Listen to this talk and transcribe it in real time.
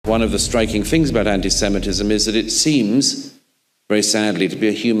one of the striking things about anti-Semitism is that it seems, very sadly, to be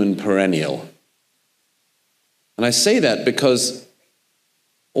a human perennial. And I say that because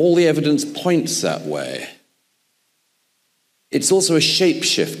all the evidence points that way. It's also a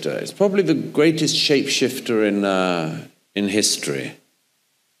shapeshifter. It's probably the greatest shapeshifter in history.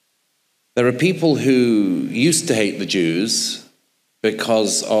 There are people who used to hate the Jews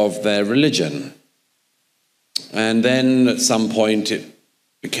because of their religion. And then at some point it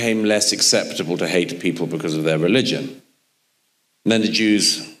became less acceptable to hate people because of their religion. And then the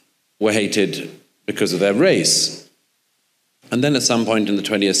Jews were hated because of their race. And then at some point in the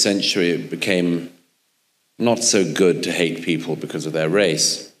 20th century it became not so good to hate people because of their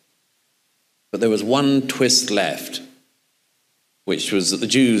race. But there was one twist left, which was that the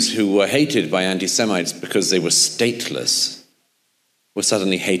Jews who were hated by anti-Semites because they were stateless were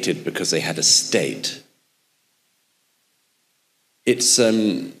suddenly hated because they had a state. It's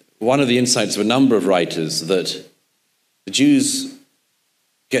one of the insights of a number of writers that the Jews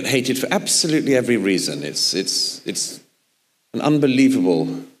get hated for absolutely every reason. It's an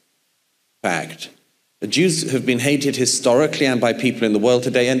unbelievable fact. The Jews have been hated historically and by people in the world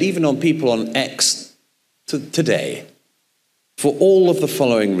today, and even on people on X today, for all of the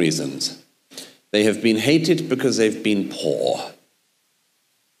following reasons. They have been hated because they've been poor,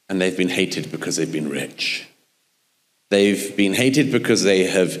 and they've been hated because they've been rich. They've been hated because they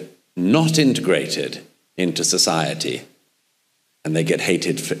have not integrated into society, and they get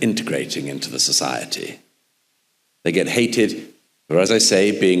hated for integrating into the society. They get hated for, as I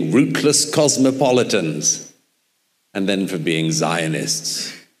say, being rootless cosmopolitans, and then for being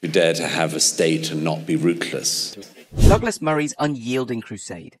Zionists who dare to have a state and not be rootless. Douglas Murray's unyielding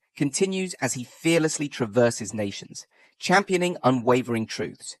crusade continues as he fearlessly traverses nations, championing unwavering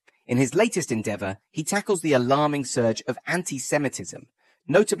truths. In his latest endeavor, he tackles the alarming surge of anti-Semitism,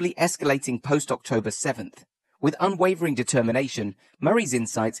 notably escalating post-October 7th. With unwavering determination, Murray's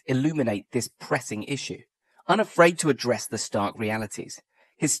insights illuminate this pressing issue. Unafraid to address the stark realities,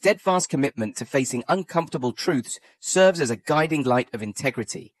 his steadfast commitment to facing uncomfortable truths serves as a guiding light of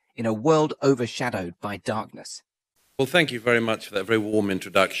integrity in a world overshadowed by darkness. Well, thank you very much for that very warm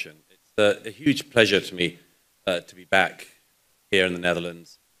introduction. It's a huge pleasure to me to be back here in the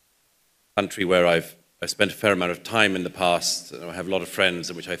Netherlands, a country where I've spent a fair amount of time in the past. I have a lot of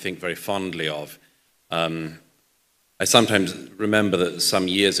friends, which I think very fondly of. I sometimes remember that some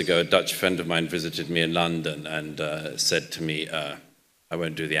years ago, a Dutch friend of mine visited me in London and said to me, I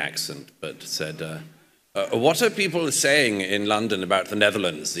won't do the accent, but said, what are people saying in London about the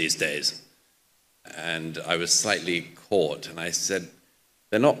Netherlands these days? And I was slightly caught, and I said,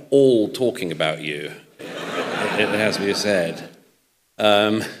 they're not all talking about you, it has to be said.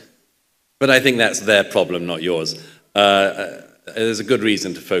 But I think that's their problem, not yours. There's a good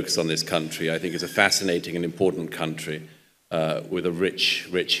reason to focus on this country. I think it's a fascinating and important country with a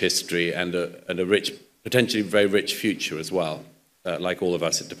rich history and a rich, potentially very rich future as well. Like all of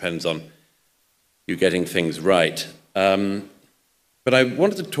us, it depends on you getting things right. But I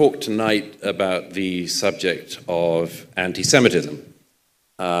wanted to talk tonight about the subject of anti-Semitism.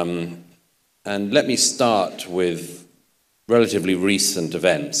 And let me start with relatively recent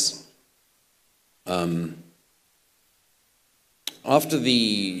events. After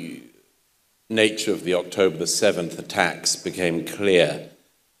the nature of the October the 7th attacks became clear,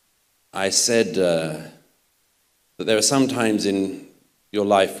 I said that there are some times in your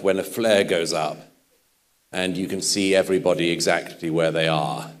life when a flare goes up and you can see everybody exactly where they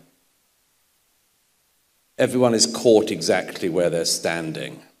are. Everyone is caught exactly where they're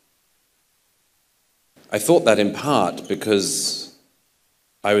standing. I thought that in part because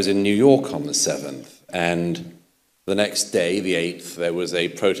I was in New York on the 7th, and the next day, the 8th, there was a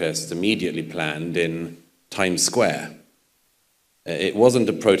protest immediately planned in Times Square. It wasn't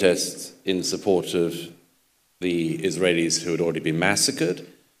a protest in support of the Israelis who had already been massacred.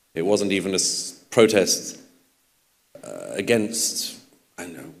 It wasn't even a protest against,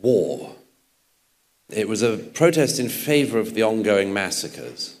 war. It was a protest in favor of the ongoing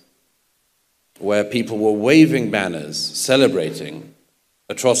massacres, where people were waving banners, celebrating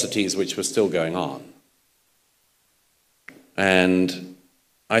atrocities which were still going on. And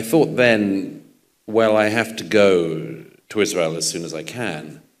I thought then, well, I have to go to Israel as soon as I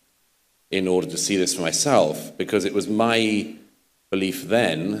can in order to see this for myself, because it was my belief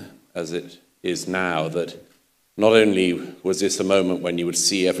then, as it is now, that not only was this a moment when you would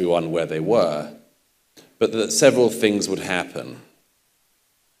see everyone where they were, but that several things would happen.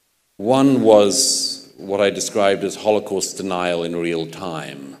 One was what I described as Holocaust denial in real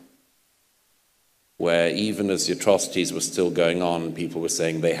time, where even as the atrocities were still going on, people were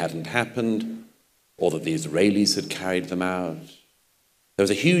saying they hadn't happened, or that the Israelis had carried them out. There was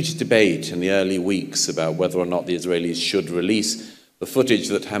a huge debate in the early weeks about whether or not the Israelis should release the footage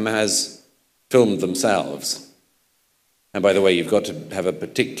that Hamas filmed themselves. And by the way, you've got to have a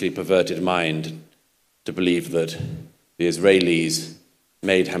particularly perverted mind to believe that the Israelis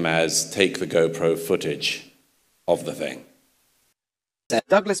made Hamas take the GoPro footage of the thing.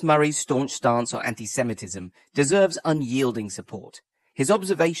 Douglas Murray's staunch stance on anti-Semitism deserves unyielding support. His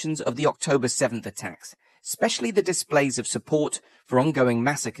observations of the October 7th attacks, especially the displays of support for ongoing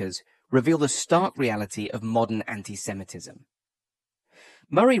massacres, reveal the stark reality of modern anti-Semitism.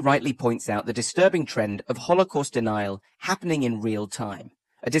 Murray rightly points out the disturbing trend of Holocaust denial happening in real time,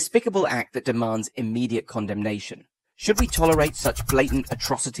 a despicable act that demands immediate condemnation. Should we tolerate such blatant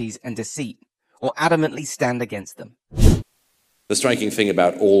atrocities and deceit, or adamantly stand against them? The striking thing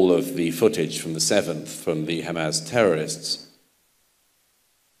about all of the footage from the 7th, from the Hamas terrorists,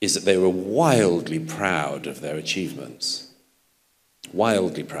 is that they were wildly proud of their achievements.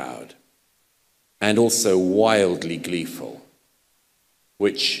 Wildly proud. And also wildly gleeful,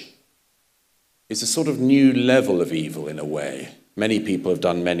 which is a sort of new level of evil in a way. Many people have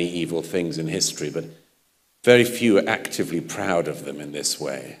done many evil things in history, but very few are actively proud of them in this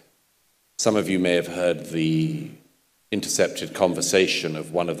way. Some of you may have heard the intercepted conversation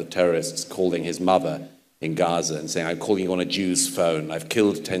of one of the terrorists calling his mother in Gaza and saying, "I'm calling you on a Jew's phone. I've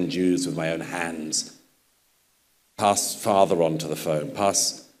killed 10 Jews with my own hands. Pass father on to the phone.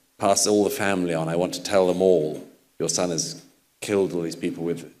 Pass all the family on. I want to tell them all. Your son has killed all these people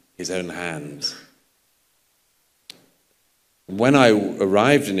with his own hands." When I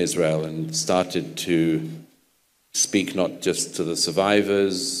arrived in Israel and started to speak not just to the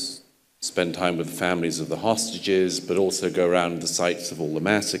survivors, spend time with the families of the hostages, but also go around the sites of all the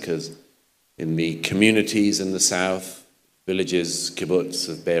massacres in the communities in the south, villages, kibbutz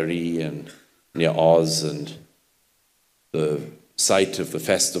of Be'eri and near Oz, and the site of the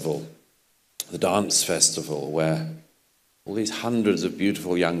festival, the dance festival, where all these hundreds of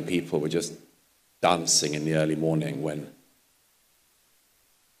beautiful young people were just dancing in the early morning when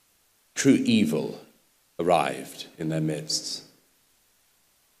true evil arrived in their midst.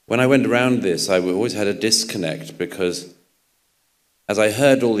 When I went around this, I always had a disconnect, because as I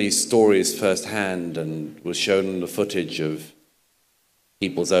heard all these stories firsthand and was shown the footage of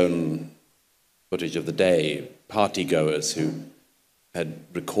people's own footage of the day, partygoers who had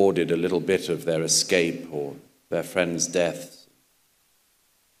recorded a little bit of their escape or their friends' deaths,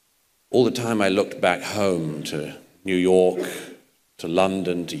 all the time I looked back home to New York, to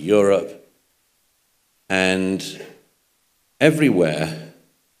London, to Europe, and everywhere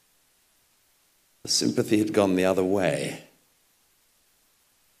the sympathy had gone the other way.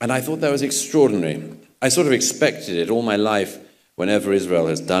 And I thought that was extraordinary. I sort of expected it all my life. Whenever Israel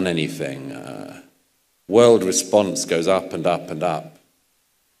has done anything, world response goes up and up and up,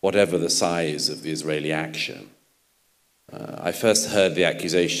 whatever the size of the Israeli action. I first heard the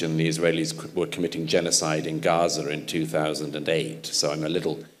accusation the Israelis were committing genocide in Gaza in 2008, so I'm a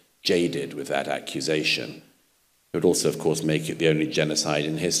little jaded with that accusation. It would also, of course, make it the only genocide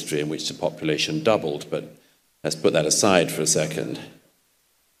in history in which the population doubled, but let's put that aside for a second.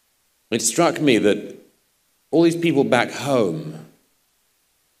 It struck me that all these people back home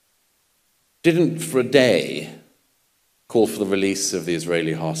didn't for a day call for the release of the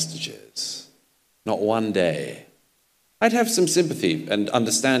Israeli hostages. Not one day. I'd have some sympathy and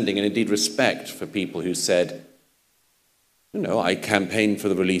understanding and indeed respect for people who said, I campaigned for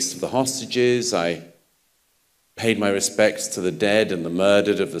the release of the hostages, I paid my respects to the dead and the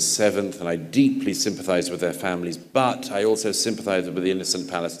murdered of the 7th, and I deeply sympathized with their families, but I also sympathized with the innocent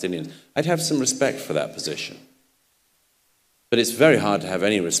Palestinians. I'd have some respect for that position. But it's very hard to have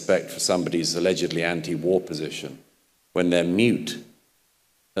any respect for somebody's allegedly anti-war position when they're mute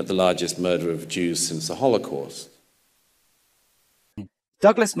at the largest murder of Jews since the Holocaust.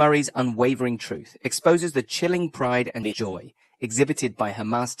 Douglas Murray's unwavering truth exposes the chilling pride and joy exhibited by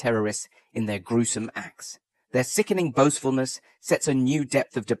Hamas terrorists in their gruesome acts. Their sickening boastfulness sets a new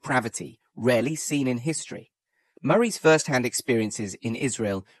depth of depravity rarely seen in history. Murray's first-hand experiences in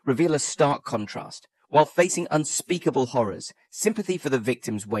Israel reveal a stark contrast. While facing unspeakable horrors, sympathy for the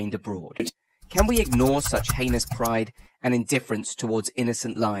victims waned abroad. Can we ignore such heinous pride and indifference towards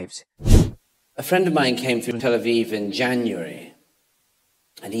innocent lives? A friend of mine came through Tel Aviv in January,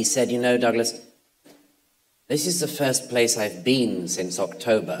 and he said, Douglas, this is the first place I've been since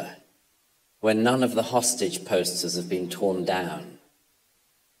October when none of the hostage posters have been torn down.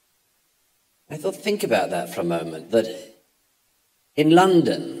 I thought, think about that for a moment, that in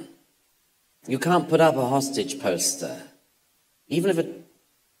London, You can't put up a hostage poster, even if a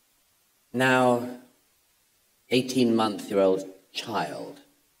now 18-month-old child,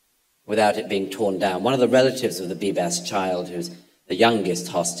 without it being torn down. One of the relatives of the Bibas child, who's the youngest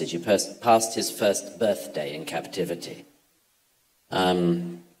hostage, who passed his first birthday in captivity,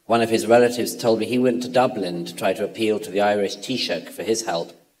 one of his relatives told me he went to Dublin to try to appeal to the Irish Taoiseach for his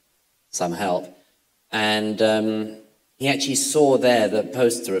help, some help, and he actually saw there the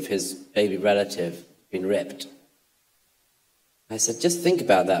poster of his baby relative being ripped. I said, just think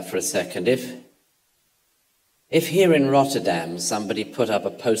about that for a second. If here in Rotterdam somebody put up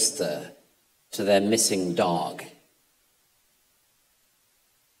a poster to their missing dog,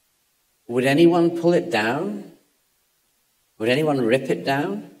 would anyone pull it down? Would anyone rip it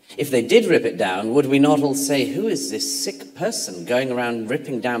down? If they did rip it down, would we not all say, who is this sick person going around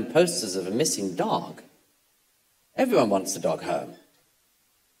ripping down posters of a missing dog? Everyone wants the dog home.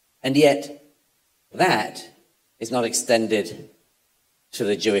 And yet, that is not extended to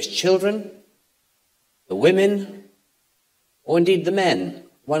the Jewish children, the women, or indeed the men.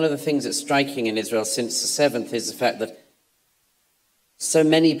 One of the things that's striking in Israel since the 7th is the fact that so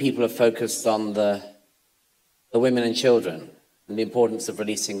many people have focused on the women and children and the importance of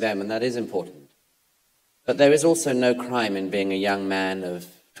releasing them, and that is important. But there is also no crime in being a young man of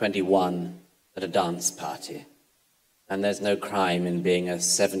 21 at a dance party. And there's no crime in being a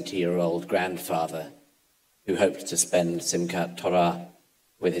 70-year-old grandfather who hoped to spend Simchat Torah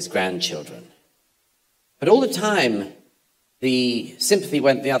with his grandchildren. But all the time, the sympathy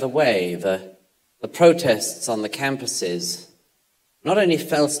went the other way. The protests on the campuses not only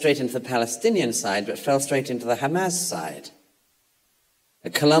fell straight into the Palestinian side, but fell straight into the Hamas side.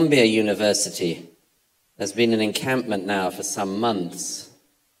 At Columbia University, there's been an encampment now for some months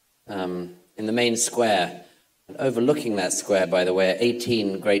in the main square. And overlooking that square, by the way, are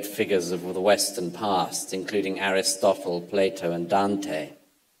 18 great figures of the Western past, including Aristotle, Plato, and Dante.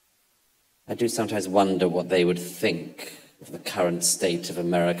 I do sometimes wonder what they would think of the current state of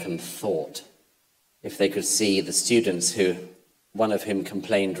American thought if they could see the students who, one of whom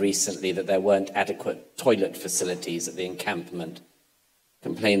complained recently that there weren't adequate toilet facilities at the encampment,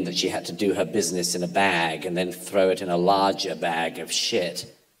 complained that she had to do her business in a bag and then throw it in a larger bag of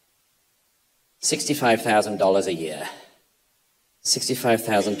shit. $65,000 a year.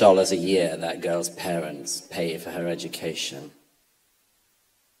 $65,000 a year that girl's parents pay for her education.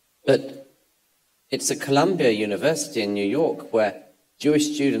 But it's at Columbia University in New York where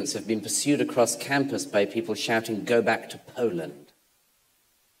Jewish students have been pursued across campus by people shouting, "Go back to Poland."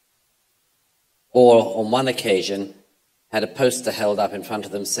 Or, on one occasion, had a poster held up in front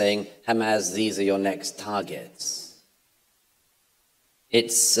of them saying, "Hamas, these are your next targets."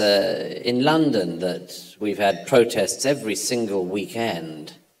 It's in London that we've had protests every single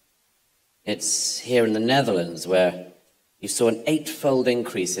weekend. It's here in the Netherlands where you saw an 8-fold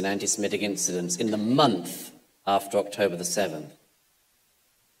increase in anti-Semitic incidents in the month after October the 7th.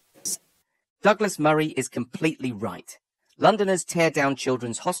 Douglas Murray is completely right. Londoners tear down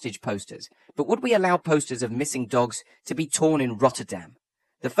children's hostage posters, but would we allow posters of missing dogs to be torn in Rotterdam?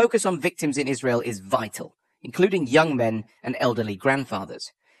 The focus on victims in Israel is vital, including young men and elderly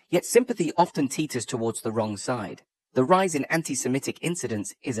grandfathers. Yet sympathy often teeters towards the wrong side. The rise in anti-Semitic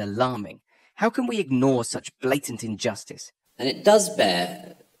incidents is alarming. How can we ignore such blatant injustice? And it does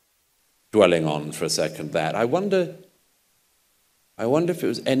bear dwelling on for a second that. I wonder if it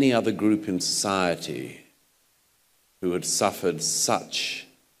was any other group in society who had suffered such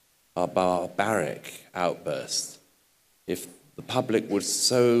a barbaric outburst, if the public would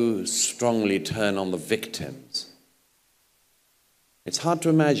so strongly turn on the victims. It's hard to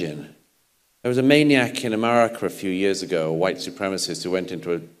imagine. There was a maniac in America a few years ago, a white supremacist, who went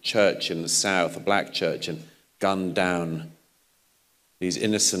into a church in the South, a black church, and gunned down these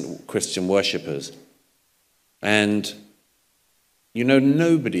innocent Christian worshippers. And, you know,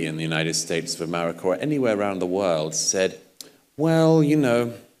 nobody in the United States of America or anywhere around the world said, well, you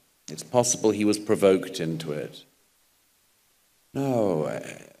know, it's possible he was provoked into it. No,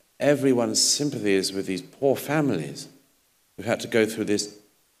 everyone's sympathy is with these poor families who had to go through this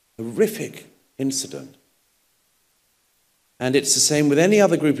horrific incident. And it's the same with any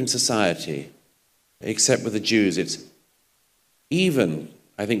other group in society, except with the Jews. It's even,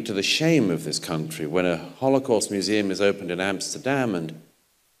 I think, to the shame of this country when a Holocaust museum is opened in Amsterdam and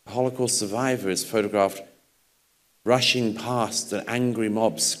a Holocaust survivor is photographed rushing past an angry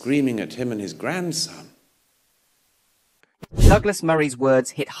mob screaming at him and his grandson. Douglas Murray's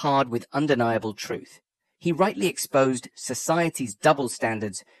words hit hard with undeniable truth. He rightly exposed society's double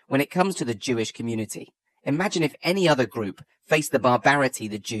standards when it comes to the Jewish community. Imagine if any other group faced the barbarity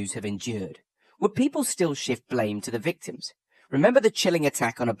the Jews have endured. would people still shift blame to the victims? Remember the chilling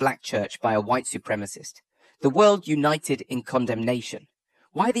attack on a black church by a white supremacist? The world united in condemnation.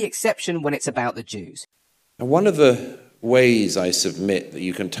 Why the exception when it's about the Jews? And one of the ways, I submit, that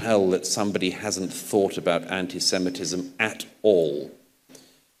you can tell that somebody hasn't thought about anti-Semitism at all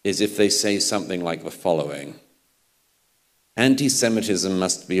is if they say something like the following: anti-Semitism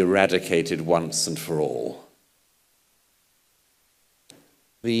must be eradicated once and for all.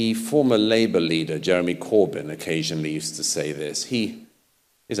 The former Labour leader, Jeremy Corbyn, occasionally used to say this. He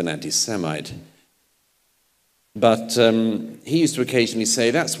is an anti-Semite. But he used to occasionally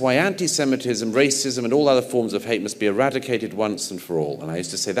say, that's why anti-Semitism, racism, and all other forms of hate must be eradicated once and for all. And I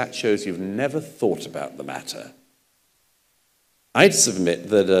used to say, that shows you've never thought about the matter. I'd submit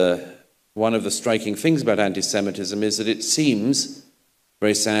that one of the striking things about anti-Semitism is that it seems,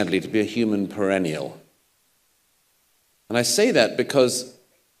 very sadly, to be a human perennial. And I say that because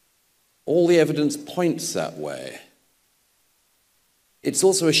all the evidence points that way. It's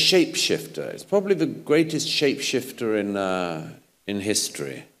also a shapeshifter. It's probably the greatest shapeshifter in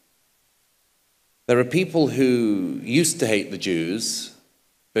history. There are people who used to hate the Jews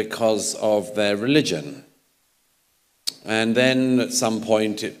because of their religion. And then at some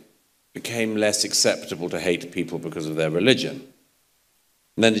point it became less acceptable to hate people because of their religion.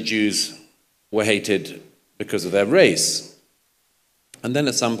 And then the Jews were hated because of their race. And then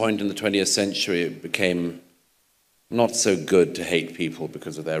at some point in the 20th century it became not so good to hate people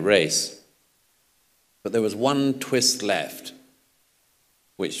because of their race. But there was one twist left,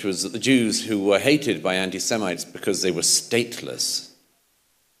 which was that the Jews who were hated by anti-Semites because they were stateless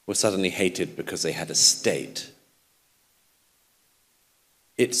were suddenly hated because they had a state.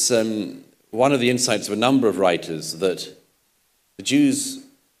 It's one of the insights of a number of writers that the Jews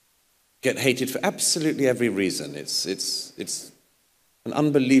get hated for absolutely every reason. It's an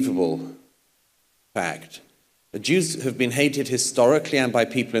unbelievable fact. The Jews have been hated historically and by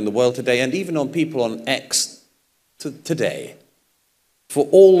people in the world today, and even on people on X today, for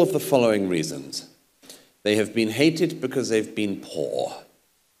all of the following reasons. They have been hated because they've been poor,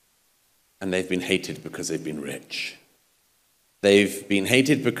 and they've been hated because they've been rich. They've been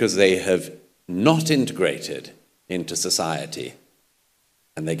hated because they have not integrated into society,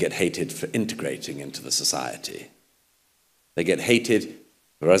 and they get hated for integrating into the society. They get hated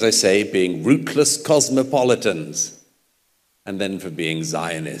for, as I say, being rootless cosmopolitans, and then for being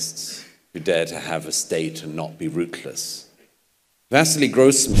Zionists who dare to have a state and not be rootless. Vasily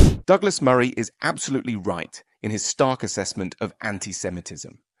Grossman. Douglas Murray is absolutely right in his stark assessment of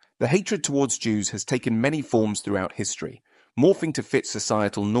anti-Semitism. The hatred towards Jews has taken many forms throughout history, morphing to fit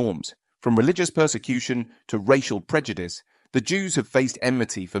societal norms. From religious persecution to racial prejudice, the Jews have faced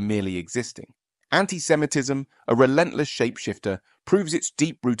enmity for merely existing. Anti-Semitism, a relentless shapeshifter, proves its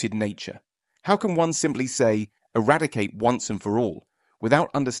deep-rooted nature. How can one simply say, eradicate once and for all, without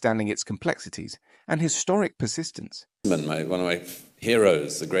understanding its complexities and historic persistence? One of my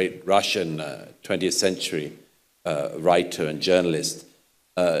heroes, the great Russian 20th century writer and journalist,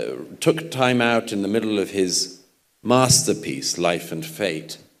 took time out in the middle of his masterpiece, Life and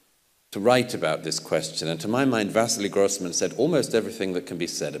Fate, to write about this question. And to my mind, Vasily Grossman said almost everything that can be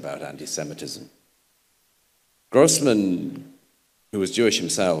said about anti-Semitism. Grossman, who was Jewish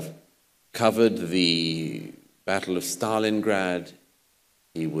himself, covered the Battle of Stalingrad.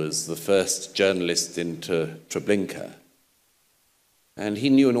 He was the first journalist into Treblinka. And he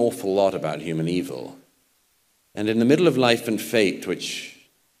knew an awful lot about human evil. And in the middle of Life and Fate, which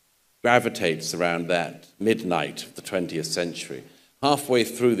gravitates around that midnight of the 20th century, halfway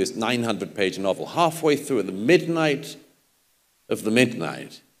through this 900-page novel, halfway through at the midnight of the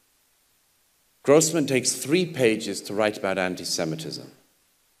midnight, Grossman takes 3 pages to write about anti-Semitism.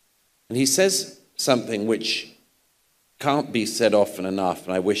 And he says something which can't be said often enough,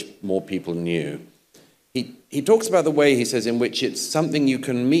 and I wish more people knew. He talks about the way, he says, in which it's something you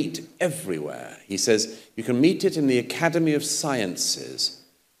can meet everywhere. He says you can meet it in the Academy of Sciences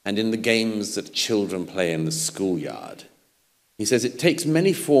and in the games that children play in the schoolyard. He says it takes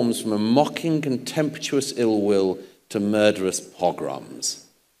many forms, from a mocking, contemptuous ill will to murderous pogroms.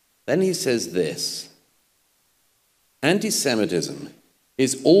 Then he says this: anti-Semitism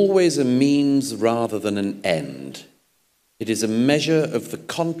is always a means rather than an end. It is a measure of the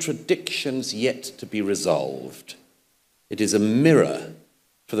contradictions yet to be resolved. It is a mirror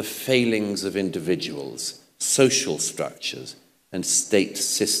for the failings of individuals, social structures, and state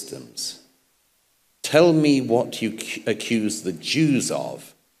systems. Tell me what you accuse the Jews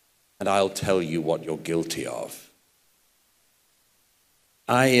of, and I'll tell you what you're guilty of.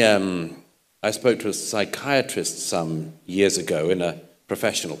 I spoke to a psychiatrist some years ago in a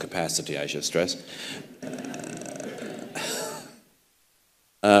professional capacity, I should stress,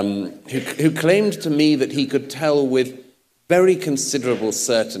 who claimed to me that he could tell with very considerable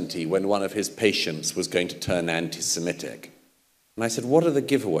certainty when one of his patients was going to turn anti-Semitic. And I said, what are the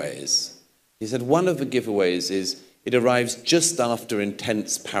giveaways? He said, one of the giveaways is it arrives just after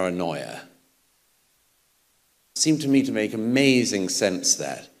intense paranoia. It seemed to me to make amazing sense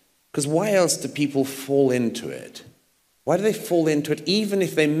that. Because why else do people fall into it? Why do they fall into it even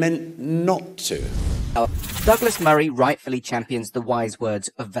if they meant not to? Douglas Murray rightfully champions the wise words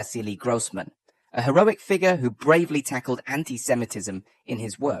of Vasily Grossman, a heroic figure who bravely tackled anti-Semitism in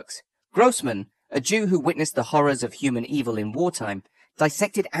his works. Grossman, a Jew who witnessed the horrors of human evil in wartime,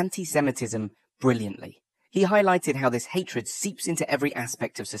 dissected anti-Semitism brilliantly. He highlighted how this hatred seeps into every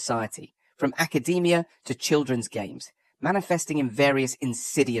aspect of society, from academia to children's games, manifesting in various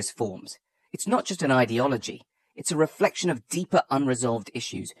insidious forms. It's not just an ideology. It's a reflection of deeper unresolved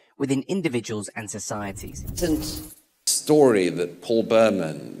issues within individuals and societies. Story that Paul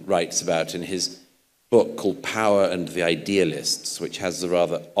Berman writes about in his book called Power and the Idealists, which has the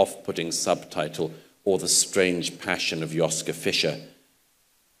rather off-putting subtitle, Or the Strange Passion of Joschka Fischer.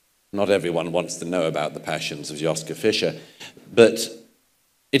 Not everyone wants to know about the passions of Joschka Fischer, but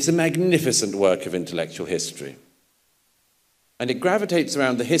it's a magnificent work of intellectual history. And it gravitates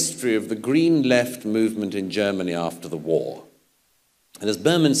around the history of the Green Left movement in Germany after the war. And as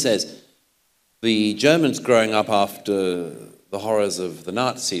Berman says, the Germans growing up after the horrors of the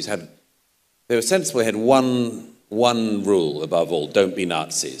Nazis they were sensible. They had one rule above all: don't be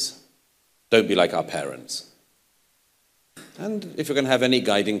Nazis. Don't be like our parents. And if you're going to have any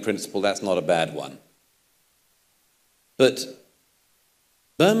guiding principle, that's not a bad one. But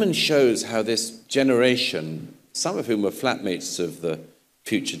Berman shows how this generation, some of whom were flatmates of the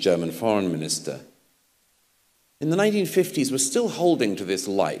future German foreign minister, in the 1950s were still holding to this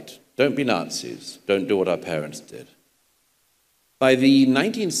light. Don't be Nazis. Don't do what our parents did. By the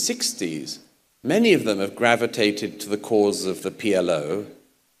 1960s, many of them have gravitated to the cause of the PLO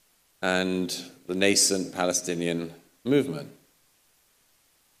and the nascent Palestinian movement.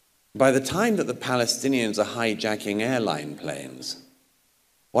 By the time that the Palestinians are hijacking airline planes,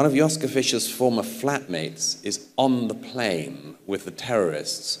 one of Joschka Fischer's former flatmates is on the plane with the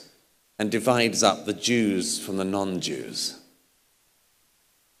terrorists and divides up the Jews from the non-Jews.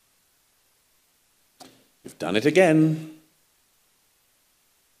 You've done it again.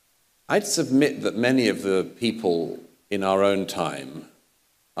 I'd submit that many of the people in our own time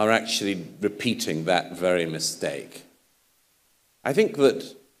are actually repeating that very mistake. I think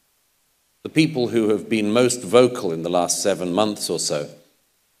that the people who have been most vocal in the last 7 months or so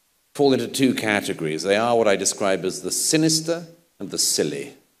fall into two categories. They are what I describe as the sinister and the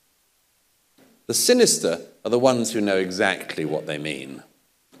silly. The sinister are the ones who know exactly what they mean.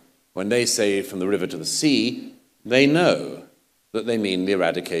 When they say from the river to the sea, they know that they mean the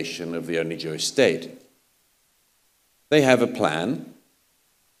eradication of the only Jewish state. They have a plan.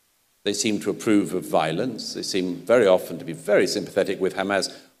 They seem to approve of violence. They seem very often to be very sympathetic with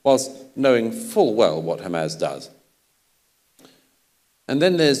Hamas, whilst knowing full well what Hamas does. And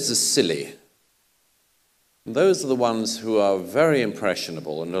then there's the silly. And those are the ones who are very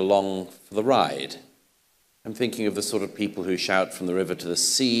impressionable and along for the ride. I'm thinking of the sort of people who shout from the river to the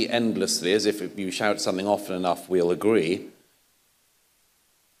sea endlessly, as if you shout something often enough, we'll agree,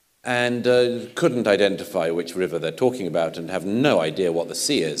 and couldn't identify which river they're talking about and have no idea what the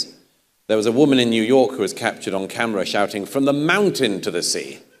sea is. There was a woman in New York who was captured on camera shouting, from the mountain to the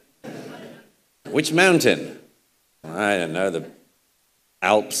sea. Which mountain? I don't know, the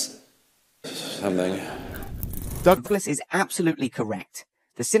Alps, something. Douglas is absolutely correct.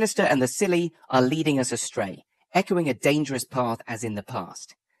 The sinister and the silly are leading us astray, echoing a dangerous path as in the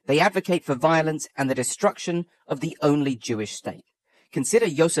past. They advocate for violence and the destruction of the only Jewish state. Consider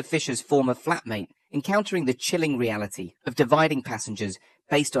Josef Fischer's former flatmate encountering the chilling reality of dividing passengers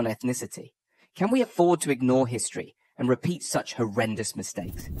based on ethnicity. Can we afford to ignore history and repeat such horrendous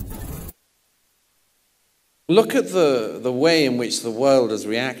mistakes? Look at the way in which the world has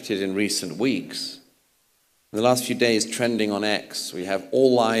reacted in recent weeks. In the last few days, trending on X, we have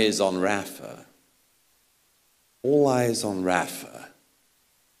all eyes on Rafah. All eyes on Rafah.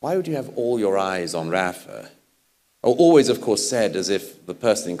 Why would you have all your eyes on Rafah? Always, of course, said as if the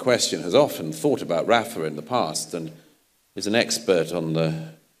person in question has often thought about Rafah in the past and is an expert on the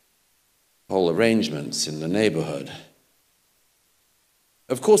whole arrangements in the neighborhood.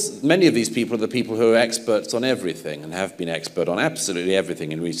 Of course, many of these people are the people who are experts on everything and have been expert on absolutely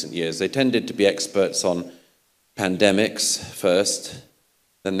everything in recent years. They tended to be experts on pandemics first,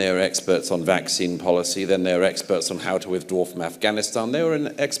 Then they were experts on vaccine policy. Then they were experts on how to withdraw from Afghanistan. They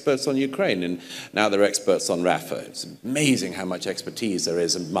were experts on Ukraine, and now they're experts on Rafah. It's amazing how much expertise there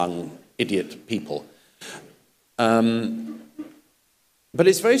is among idiot people. But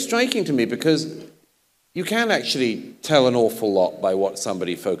it's very striking to me because you can actually tell an awful lot by what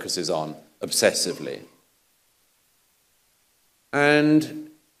somebody focuses on obsessively. And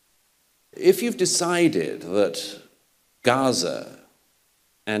if you've decided that Gaza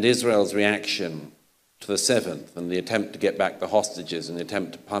and Israel's reaction to the 7th and the attempt to get back the hostages and the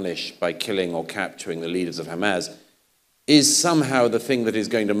attempt to punish by killing or capturing the leaders of Hamas is somehow the thing that is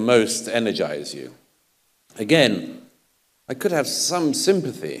going to most energize you, again, I could have some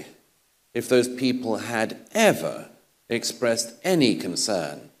sympathy if those people had ever expressed any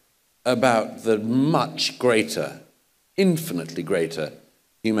concern about the much greater, infinitely greater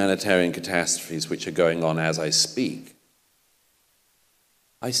humanitarian catastrophes which are going on as I speak.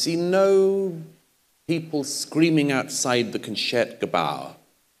 I see no people screaming outside the Kinchet Gebouw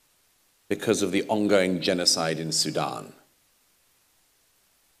because of the ongoing genocide in Sudan.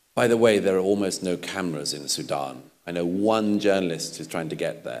 By the way, there are almost no cameras in Sudan. I know one journalist who's trying to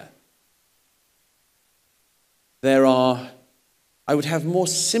get there. I would have more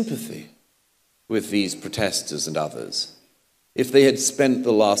sympathy with these protesters and others if they had spent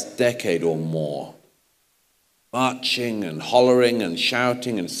the last decade or more marching and hollering and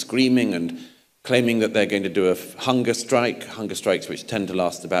shouting and screaming and claiming that they're going to do a hunger strikes which tend to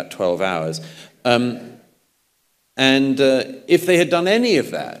last about 12 hours. If they had done any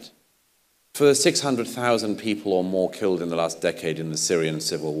of that for the 600,000 people or more killed in the last decade in the Syrian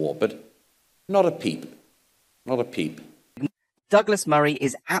civil war, but not a peep, not a peep. Douglas Murray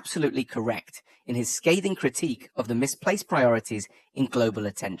is absolutely correct in his scathing critique of the misplaced priorities in global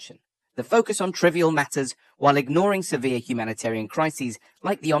attention. The focus on trivial matters while ignoring severe humanitarian crises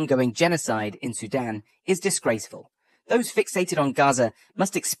like the ongoing genocide in Sudan is disgraceful. Those fixated on Gaza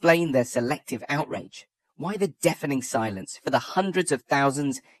must explain their selective outrage. Why the deafening silence for the hundreds of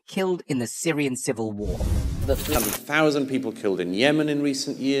thousands killed in the Syrian civil war? The 100,000 people killed in Yemen in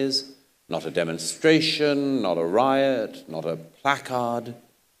recent years, not a demonstration, not a riot, not a placard.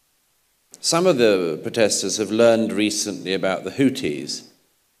 Some of the protesters have learned recently about the Houthis.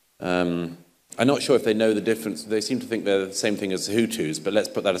 I'm not sure if they know the difference. They seem to think they're the same thing as the Hutus, but let's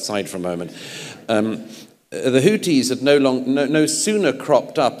put that aside for a moment. The Houthis had no sooner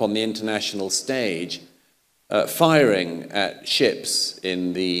cropped up on the international stage, firing at ships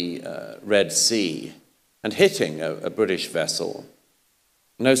in the Red Sea and hitting a British vessel.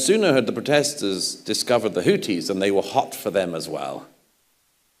 No sooner had the protesters discovered the Houthis than they were hot for them as well.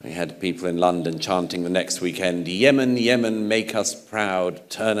 We had people in London chanting the next weekend, "Yemen, Yemen, make us proud,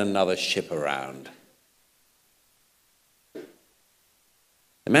 turn another ship around."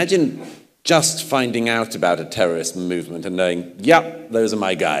 Imagine just finding out about a terrorist movement and knowing, yep, those are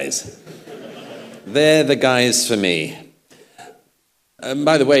my guys. They're the guys for me. And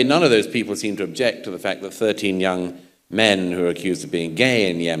by the way, none of those people seem to object to the fact that 13 young men who are accused of being gay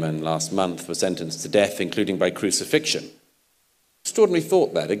in Yemen last month were sentenced to death, including by crucifixion. Extraordinary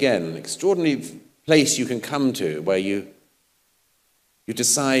thought that, again, an extraordinary place you can come to where you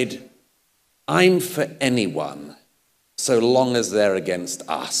decide, I'm for anyone so long as they're against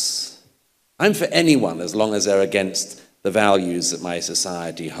us. I'm for anyone as long as they're against the values that my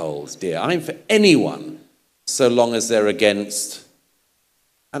society holds dear. I'm for anyone so long as they're against,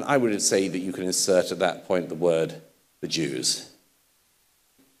 and I would say that you can insert at that point the word, the Jews.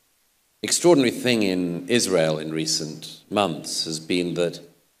 Extraordinary thing in Israel in recent months has been that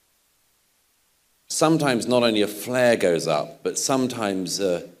sometimes not only a flare goes up, but sometimes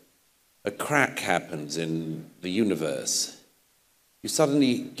a crack happens in the universe. You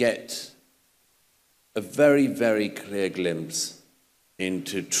suddenly get a very, very clear glimpse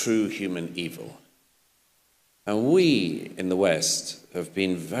into true human evil. And we in the West have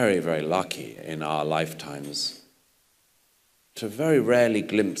been very, very lucky in our lifetimes to very rarely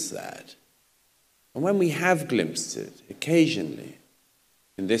glimpse that. And when we have glimpsed it, occasionally,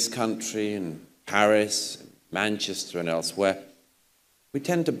 in this country, in Paris, in Manchester and elsewhere, we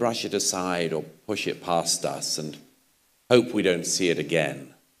tend to brush it aside or push it past us and hope we don't see it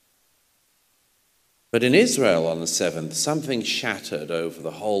again. But in Israel on the 7th, something shattered over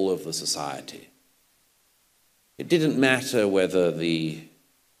the whole of the society. It didn't matter whether the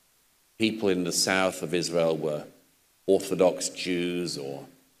people in the south of Israel were Orthodox Jews or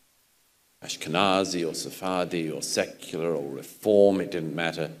Ashkenazi or Sephardi or secular or Reform. It didn't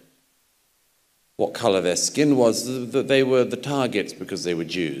matter what color their skin was, that they were the targets because they were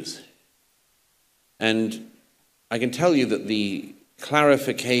Jews. And I can tell you that the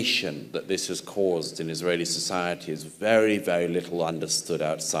clarification that this has caused in Israeli society is very, very little understood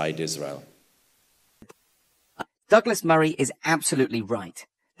outside Israel. Douglas Murray is absolutely right.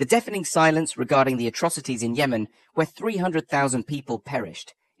 The deafening silence regarding the atrocities in Yemen, where 300,000 people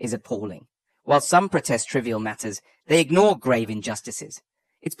perished, is appalling. While some protest trivial matters, they ignore grave injustices.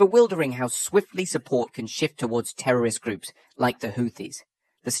 It's bewildering how swiftly support can shift towards terrorist groups like the Houthis.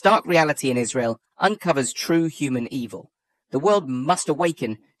 The stark reality in Israel uncovers true human evil. The world must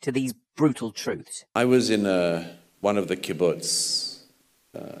awaken to these brutal truths. I was in one of the kibbutz,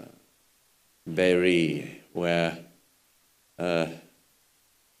 Be'eri, where a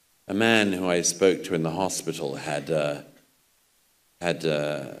man who I spoke to in the hospital had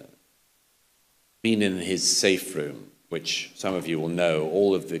been in his safe room, which some of you will know.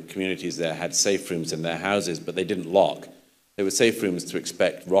 All of the communities there had safe rooms in their houses, but they didn't lock. They were safe rooms to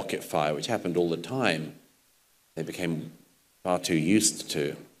expect rocket fire, which happened all the time. They became far too used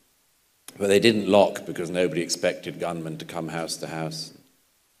to. But they didn't lock because nobody expected gunmen to come house to house.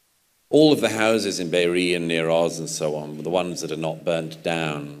 All of the houses in Be'eri and near Oz and so on, the ones that are not burnt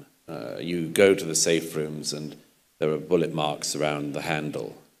down, you go to the safe rooms and there are bullet marks around the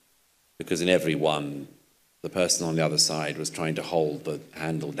handle, because in every one, the person on the other side was trying to hold the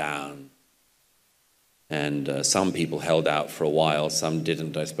handle down. And some people held out for a while, some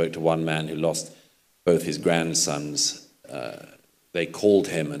didn't. I spoke to one man who lost both his grandsons. They called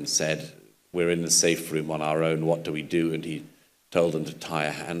him and said, "We're in the safe room on our own, what do we do?" And he told them to tie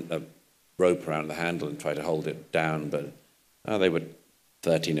a rope around the handle and try to hold it down. But they were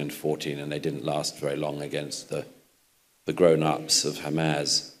 13 and 14, and they didn't last very long against the grown-ups of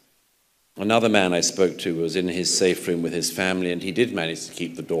Hamas. Another man I spoke to was in his safe room with his family, and he did manage to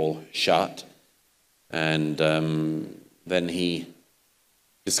keep the door shut. And then he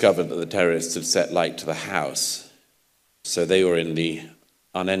discovered that the terrorists had set light to the house. So they were in the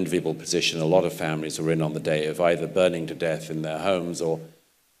unenviable position a lot of families were in on the day of either burning to death in their homes or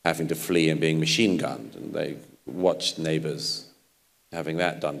having to flee and being machine gunned. And they watched neighbors having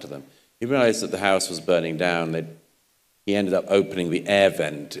that done to them. He realized that the house was burning down. He ended up opening the air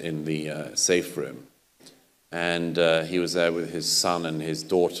vent in the safe room. And he was there with his son and his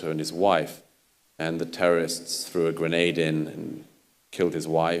daughter and his wife. And the terrorists threw a grenade in and killed his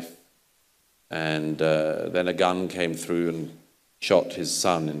wife. And then a gun came through and shot his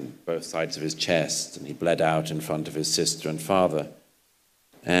son in both sides of his chest. And he bled out in front of his sister and father.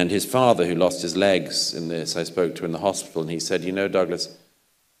 And his father, who lost his legs in this, I spoke to in the hospital. And he said, "You know, Douglas,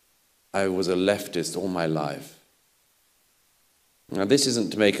 I was a leftist all my life." Now, this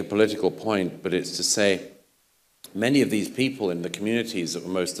isn't to make a political point, but it's to say many of these people in the communities that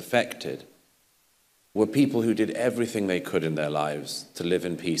were most affected were people who did everything they could in their lives to live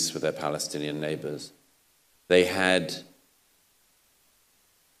in peace with their Palestinian neighbors. They had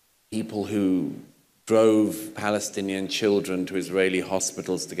people who drove Palestinian children to Israeli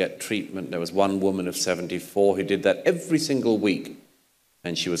hospitals to get treatment. There was one woman of 74 who did that every single week,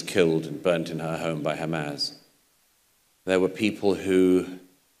 and she was killed and burnt in her home by Hamas. There were people who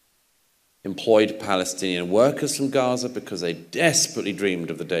employed Palestinian workers from Gaza because they desperately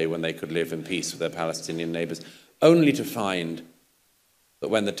dreamed of the day when they could live in peace with their Palestinian neighbors, only to find that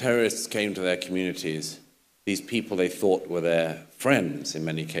when the terrorists came to their communities, these people they thought were their friends in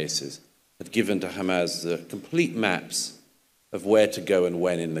many cases had given to Hamas the complete maps of where to go and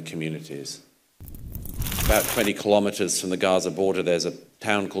when in the communities. About 20 kilometers from the Gaza border, there's a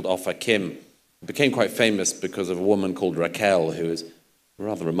town called Ofakim. It became quite famous because of a woman called Raquel, who is a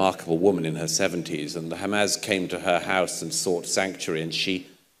rather remarkable woman in her 70s, and the Hamas came to her house and sought sanctuary, and she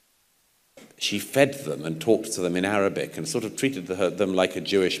fed them and talked to them in Arabic and sort of treated them like a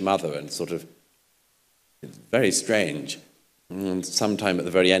Jewish mother, and sort of, it's very strange. And sometime at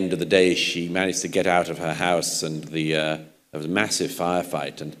the very end of the day, she managed to get out of her house, and there was a massive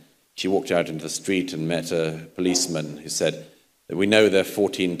firefight, and she walked out into the street and met a policeman who said, "We know there are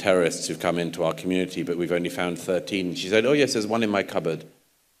 14 terrorists who've come into our community, but we've only found 13. She said, "Oh yes, there's one in my cupboard."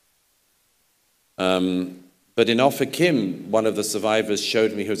 But in Ofakim, one of the survivors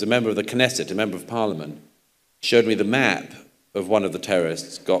showed me, who was a member of the Knesset, a member of parliament, showed me the map of one of the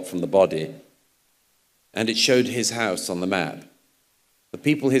terrorists got from the body, and it showed his house on the map. The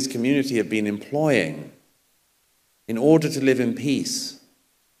people his community had been employing in order to live in peace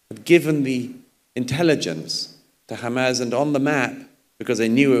had given the intelligence to Hamas, and on the map, because they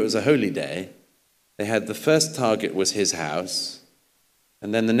knew it was a holy day, they had the first target was his house,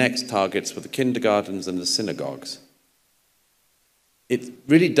 and then the next targets were the kindergartens and the synagogues. It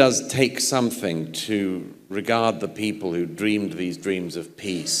really does take something to regard the people who dreamed these dreams of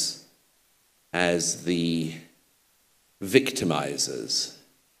peace as the victimizers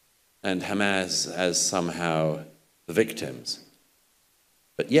and Hamas as somehow the victims.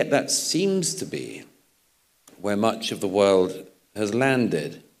 But yet that seems to be where much of the world has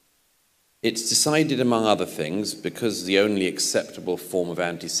landed. It's decided, among other things, because the only acceptable form of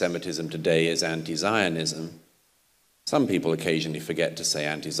anti-Semitism today is anti-Zionism. Some people occasionally forget to say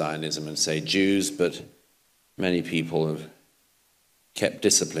anti-Zionism and say Jews, but many people have kept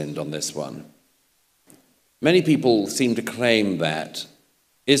disciplined on this one. Many people seem to claim that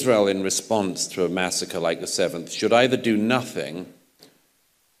Israel, in response to a massacre like the 7th, should either do nothing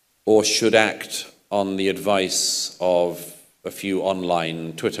or should act on the advice of a few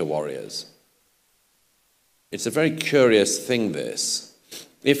online Twitter warriors. It's a very curious thing, this.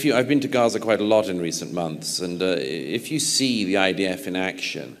 I've been to Gaza quite a lot in recent months, and if you see the IDF in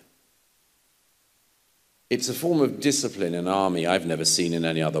action, it's a form of discipline in an army I've never seen in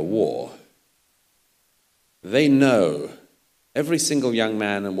any other war. They know, every single young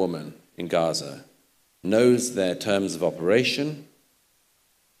man and woman in Gaza knows their terms of operation,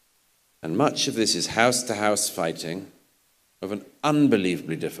 and much of this is house-to-house fighting of an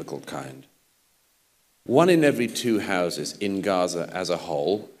unbelievably difficult kind. 1 in every 2 houses in Gaza as a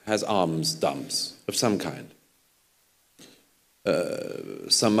whole has arms dumps of some kind.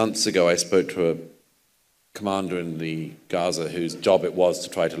 Some months ago, I spoke to a commander in the Gaza whose job it was to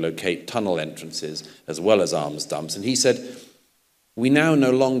try to locate tunnel entrances as well as arms dumps, and he said, we now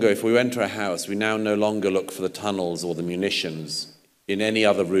no longer, if we enter a house, we now no longer look for the tunnels or the munitions in any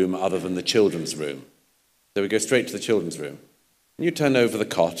other room other than the children's room. So we go straight to the children's room. And you turn over the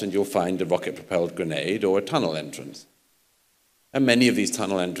cot and you'll find a rocket-propelled grenade or a tunnel entrance. And many of these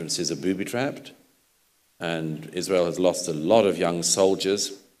tunnel entrances are booby-trapped, and Israel has lost a lot of young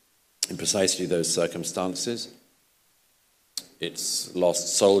soldiers in precisely those circumstances. It's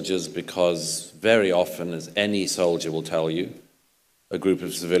lost soldiers because very often, as any soldier will tell you, a group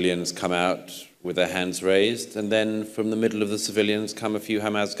of civilians come out with their hands raised, and then from the middle of the civilians come a few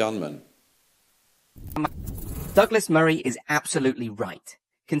Hamas gunmen. Douglas Murray is absolutely right.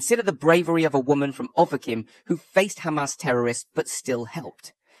 Consider the bravery of a woman from Ofakim who faced Hamas terrorists but still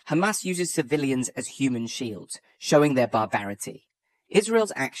helped. Hamas uses civilians as human shields, showing their barbarity.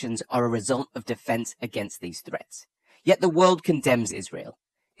 Israel's actions are a result of defense against these threats. Yet the world condemns Israel.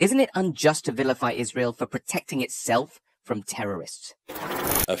 Isn't it unjust to vilify Israel for protecting itself from terrorists?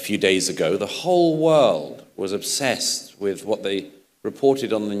 A few days ago, the whole world was obsessed with what they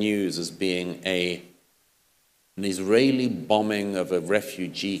reported on the news as being an Israeli bombing of a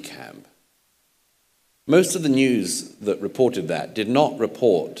refugee camp. Most of the news that reported that did not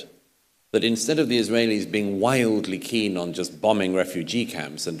report that instead of the Israelis being wildly keen on just bombing refugee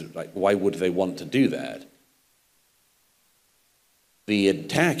camps, and why would they want to do that? The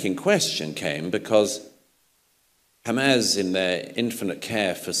attack in question came because Hamas, in their infinite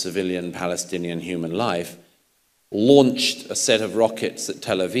care for civilian Palestinian human life, launched a set of rockets at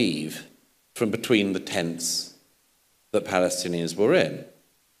Tel Aviv from between the tents that Palestinians were in.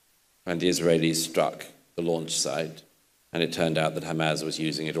 And the Israelis struck the launch site, and it turned out that Hamas was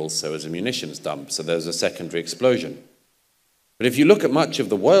using it also as a munitions dump, so there was a secondary explosion. But if you look at much of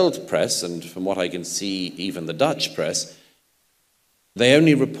the world press, and from what I can see, even the Dutch press, they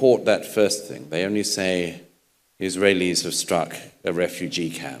only report that first thing. They only say Israelis have struck a refugee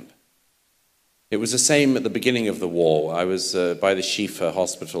camp. It was the same at the beginning of the war. I was by the Shifa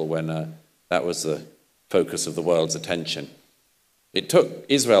hospital when that was the focus of the world's attention. It took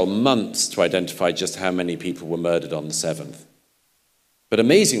Israel months to identify just how many people were murdered on the 7th. But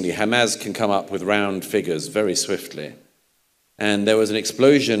amazingly, Hamas can come up with round figures very swiftly. And there was an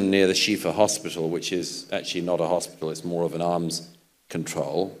explosion near the Shifa hospital, which is actually not a hospital, it's more of an arms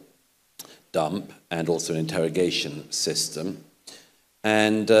control dump and also an interrogation system.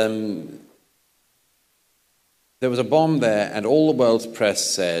 And there was a bomb there, and all the world's press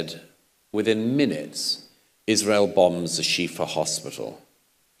said, within minutes, Israel bombs the Shifa hospital.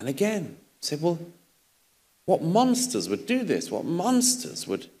 And again, said, well, what monsters would do this? What monsters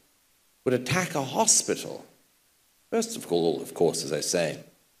would attack a hospital? First of all, of course, as I say,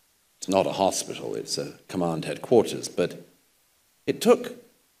 it's not a hospital, it's a command headquarters, but it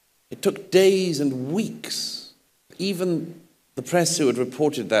took days and weeks, even the press who had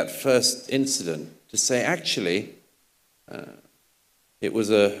reported that first incident, to say, actually, it was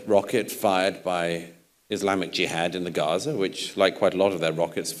a rocket fired by Islamic Jihad in the Gaza, which, like quite a lot of their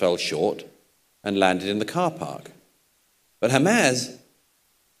rockets, fell short and landed in the car park. But Hamas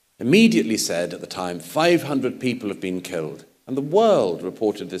immediately said at the time, 500 people have been killed. And the world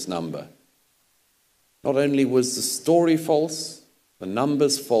reported this number. Not only was the story false, the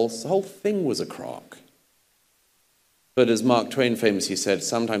numbers false, the whole thing was a crock. But as Mark Twain famously said,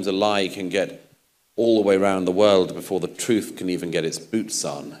 sometimes a lie can get all the way around the world before the truth can even get its boots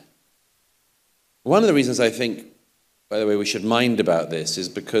on. One of the reasons I think, by the way, we should mind about this is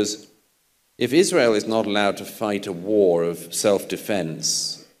because if Israel is not allowed to fight a war of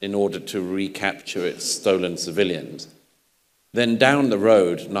self-defense in order to recapture its stolen civilians, then down the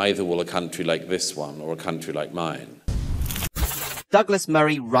road, neither will a country like this one or a country like mine. Douglas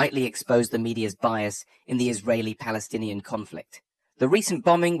Murray rightly exposed the media's bias in the Israeli-Palestinian conflict. The recent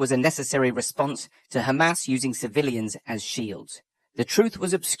bombing was a necessary response to Hamas using civilians as shields. The truth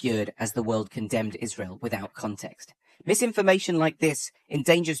was obscured as the world condemned Israel without context. Misinformation like this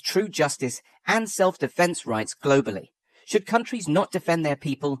endangers true justice and self-defense rights globally. Should countries not defend their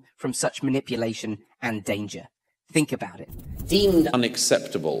people from such manipulation and danger? Think about it. Deemed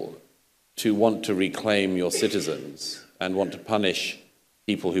unacceptable to want to reclaim your citizens and want to punish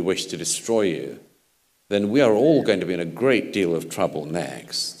people who wish to destroy you, then we are all going to be in a great deal of trouble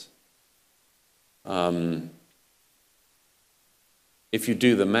next. If you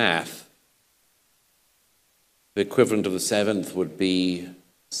do the math, the equivalent of the 7th would be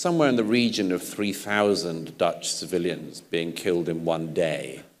somewhere in the region of 3,000 Dutch civilians being killed in one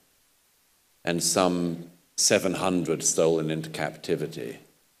day, and some 700 stolen into captivity.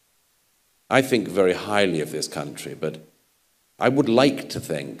 I think very highly of this country, but I would like to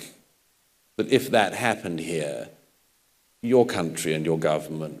think that if that happened here, your country and your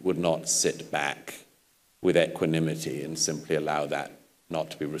government would not sit back with equanimity and simply allow that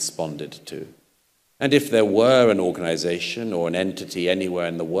not to be responded to. And if there were an organization or an entity anywhere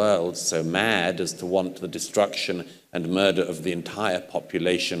in the world so mad as to want the destruction and murder of the entire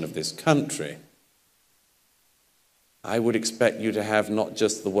population of this country, I would expect you to have not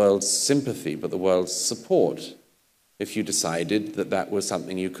just the world's sympathy, but the world's support if you decided that that was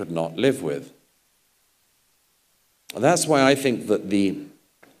something you could not live with. That's why I think that the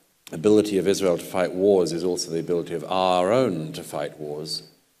ability of Israel to fight wars is also the ability of our own to fight wars.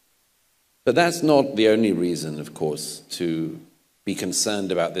 But that's not the only reason, of course, to be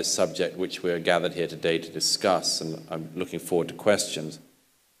concerned about this subject which we are gathered here today to discuss, and I'm looking forward to questions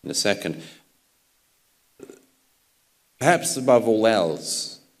in a second. Perhaps above all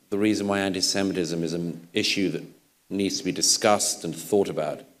else, the reason why anti-Semitism is an issue that needs to be discussed and thought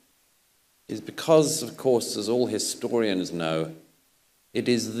about is because, of course, as all historians know, it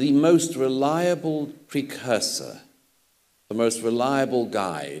is the most reliable precursor, the most reliable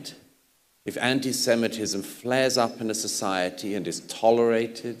guide. If anti-Semitism flares up in a society and is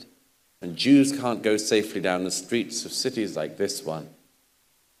tolerated, and Jews can't go safely down the streets of cities like this one,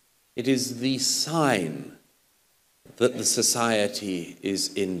 it is the sign that the society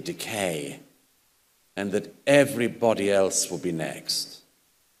is in decay and that everybody else will be next.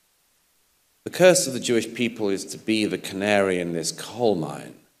 The curse of the Jewish people is to be the canary in this coal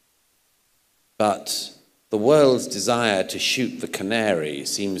mine, but the world's desire to shoot the canary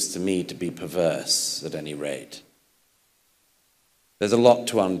seems to me to be perverse, at any rate. There's a lot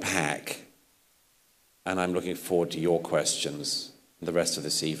to unpack, and I'm looking forward to your questions the rest of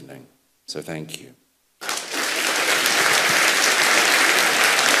this evening. So thank you.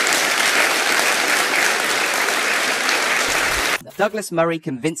 Douglas Murray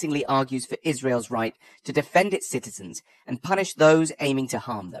convincingly argues for Israel's right to defend its citizens and punish those aiming to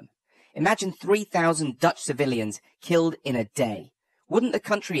harm them. Imagine 3,000 Dutch civilians killed in a day. Wouldn't the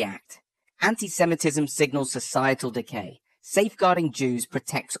country act? Anti-Semitism signals societal decay. Safeguarding Jews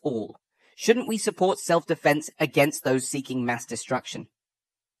protects all. Shouldn't we support self-defense against those seeking mass destruction?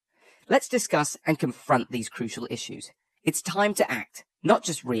 Let's discuss and confront these crucial issues. It's time to act, not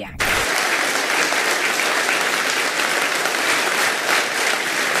just react.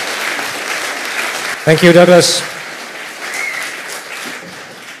 Thank you, Douglas.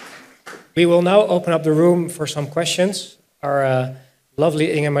 We will now open up the room for some questions. Our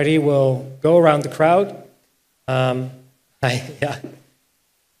lovely Inge-Marie will go around the crowd. I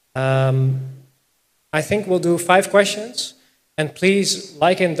think we'll do 5 questions. And please,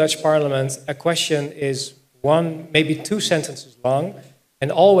 like in Dutch Parliament, a question is 1, maybe 2 sentences long,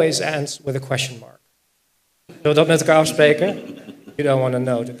 and always ends with a question mark. Zullen we dat met elkaar afspreken? You don't want to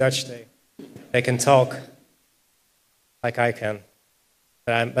know, the Dutch they can talk like I can,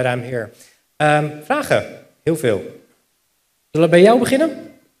 but I'm here. Vragen? Heel veel. Zullen we bij jou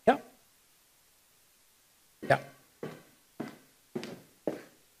beginnen? Ja. Ja.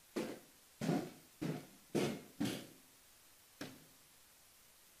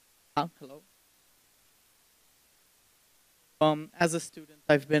 Hello. As a student,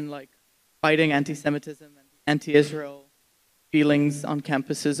 I've been fighting anti-Semitism and anti-Israel feelings on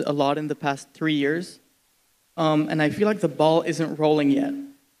campuses a lot in the past 3 years. and I feel like the ball isn't rolling yet.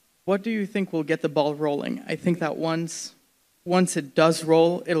 What do you think will get the ball rolling? I think that once it does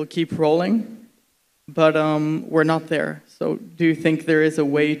roll, it'll keep rolling, but we're not there. So do you think there is a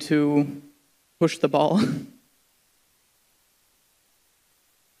way to push the ball?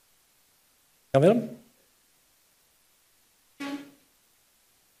 Willem?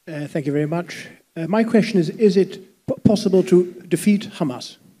 Thank you very much. My question is it possible to defeat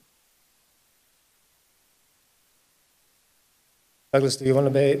Hamas? Douglas, do you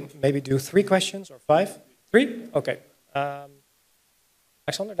want to maybe do 3 questions or 5? 3? Okay.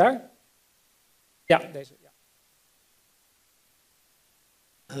 Alexander, daar? Ja, deze. Ja.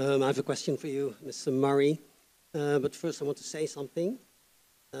 I have a question for you, Mr. Murray. But first I want to say something.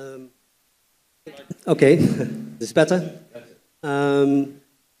 Okay, this is better.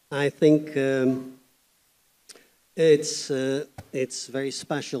 I think it's very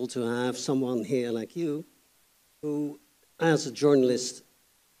special to have someone here like you who, as a journalist,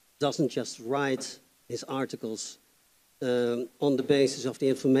 doesn't just write his articles on the basis of the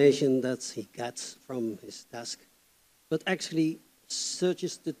information that he gets from his desk, but actually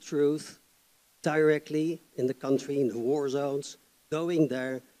searches the truth directly in the country, in the war zones, going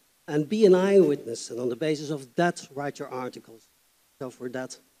there and be an eyewitness, and on the basis of that write your articles. So for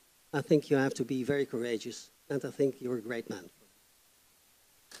that, I think you have to be very courageous, and I think you're a great man.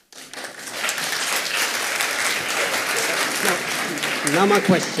 Now my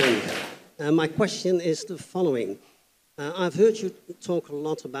question. My question is the following. I've heard you talk a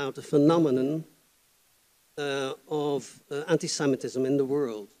lot about the phenomenon of anti-Semitism in the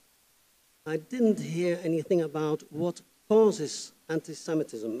world. I didn't hear anything about what causes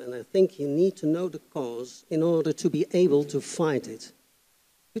anti-Semitism, and I think you need to know the cause in order to be able to fight it.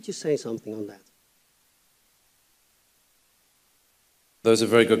 Could you say something on that? Those are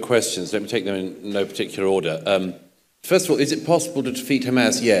very good questions. Let me take them in no particular order. First of all, is it possible to defeat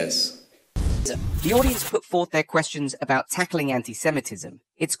Hamas? Yes. The audience put forth their questions about tackling anti-Semitism,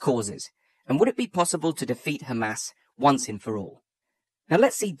 its causes, and would it be possible to defeat Hamas once and for all? Now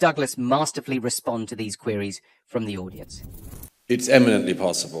let's see Douglas masterfully respond to these queries from the audience. It's eminently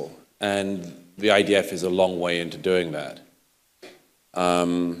possible, and the IDF is a long way into doing that.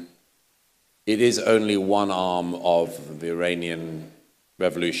 It is only one arm of the Iranian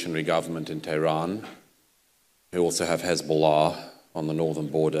revolutionary government in Tehran, who also have Hezbollah on the northern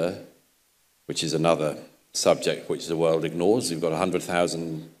border, which is another subject which the world ignores. You've got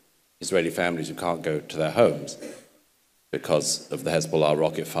 100,000 Israeli families who can't go to their homes because of the Hezbollah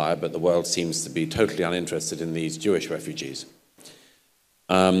rocket fire, but the world seems to be totally uninterested in these Jewish refugees.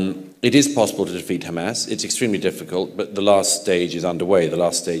 It is possible to defeat Hamas. It's extremely difficult, but the last stage is underway. The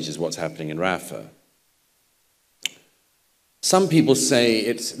last stage is what's happening in Rafah. Some people say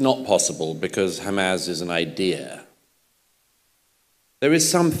it's not possible because Hamas is an idea. There is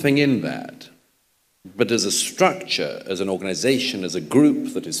something in that. But as a structure, as an organization, as a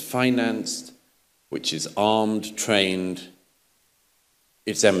group that is financed, which is armed, trained,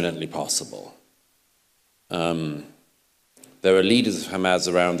 it's eminently possible. There are leaders of Hamas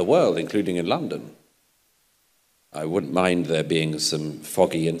around the world, including in London. I wouldn't mind there being some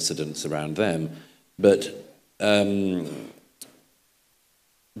foggy incidents around them, but the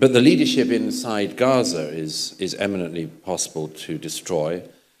leadership inside Gaza is eminently possible to destroy.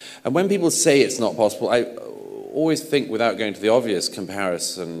 And when people say it's not possible, I always think, without going to the obvious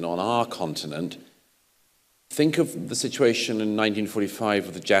comparison on our continent, think of the situation in 1945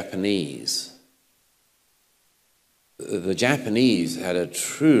 with the Japanese. The Japanese had a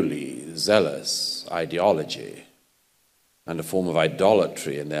truly zealous ideology and a form of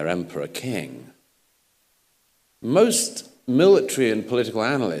idolatry in their emperor king. Most military and political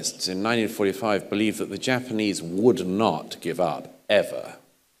analysts in 1945 believed that the Japanese would not give up, ever,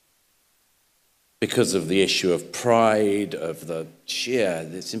 because of the issue of pride, of the sheer,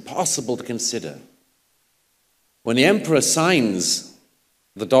 it's impossible to consider. When the emperor signs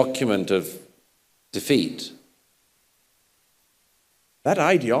the document of defeat, that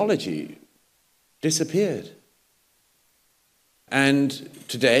ideology disappeared. And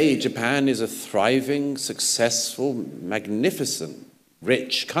today, Japan is a thriving, successful, magnificent,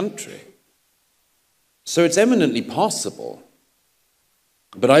 rich country. So it's eminently possible.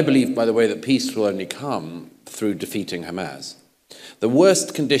 But I believe, by the way, that peace will only come through defeating Hamas. The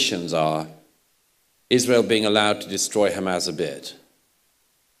worst conditions are Israel being allowed to destroy Hamas a bit.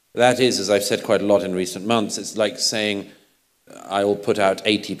 That is, as I've said quite a lot in recent months, it's like saying, I will put out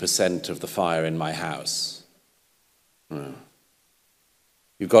 80% of the fire in my house. No.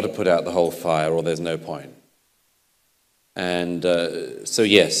 You've got to put out the whole fire or there's no point. And so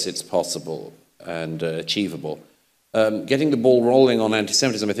yes, it's possible. achievable. Getting the ball rolling on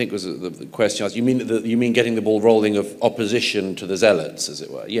anti-Semitism, I think, was the question asked. You mean getting the ball rolling of opposition to the zealots, as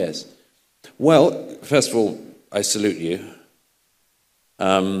it were? Yes. Well, first of all, I salute you,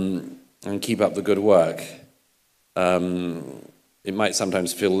 and keep up the good work. It might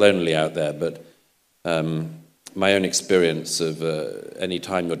sometimes feel lonely out there, but my own experience of any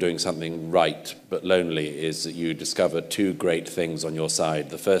time you're doing something right but lonely is that you discover two great things on your side.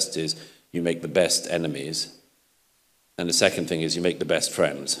 The first is you make the best enemies, and the second thing is you make the best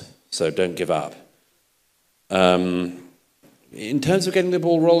friends. So don't give up. In terms of getting the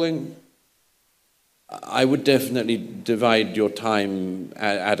ball rolling, I would definitely divide your time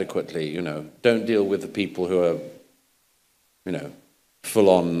adequately. Don't deal with the people who are,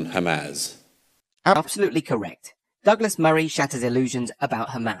 full-on Hamas. Absolutely correct. Douglas Murray shatters illusions about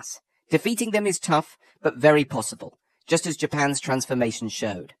Hamas. Defeating them is tough, but very possible, just as Japan's transformation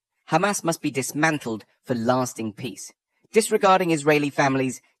showed. Hamas must be dismantled for lasting peace. Disregarding Israeli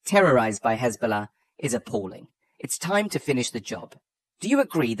families terrorized by Hezbollah is appalling. It's time to finish the job. Do you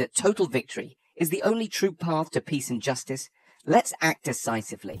agree that total victory is the only true path to peace and justice? Let's act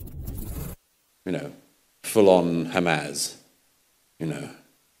decisively. Full-on Hamas.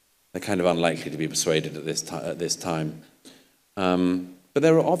 They're kind of unlikely to be persuaded at this time. But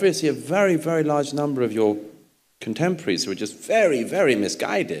there are obviously a very, very large number of your contemporaries who are just very, very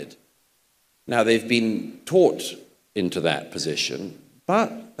misguided. Now, they've been taught into that position,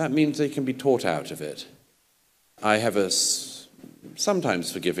 but that means they can be taught out of it. I have a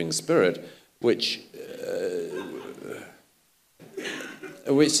sometimes forgiving spirit, which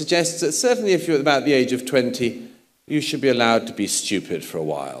suggests that certainly if you're about the age of 20, you should be allowed to be stupid for a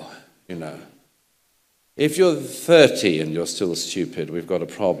while. If you're 30 and you're still stupid, we've got a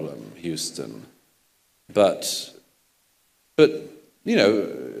problem, Houston. But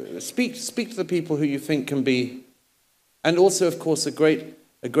speak to the people who you think can be. And also, of course, a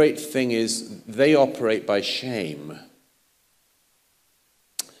great thing is they operate by shame.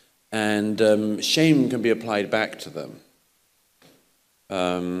 And shame can be applied back to them.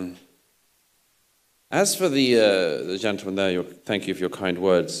 As for the gentleman there, thank you for your kind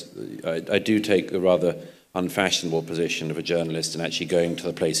words. I do take the rather unfashionable position of a journalist in actually going to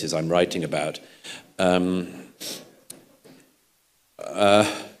the places I'm writing about.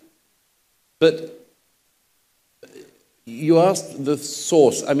 But you asked the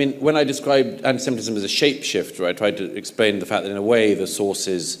source. I mean, when I described anti-Semitism as a shapeshifter, I tried to explain the fact that in a way the source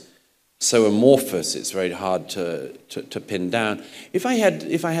is so amorphous it's very hard to pin down. If I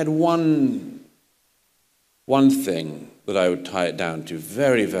had one thing that I would tie it down to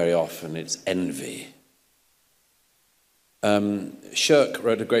very, very often, it's envy. Shirk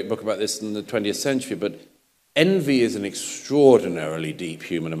wrote a great book about this in the 20th century, but envy is an extraordinarily deep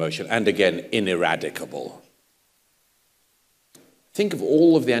human emotion, and again, ineradicable. Think of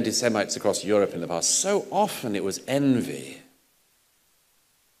all of the anti-Semites across Europe in the past. So often it was envy.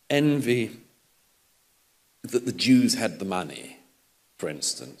 Envy that the Jews had the money, for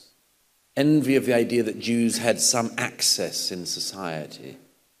instance. Envy of the idea that Jews had some access in society.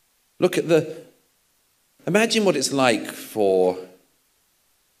 Imagine what it's like for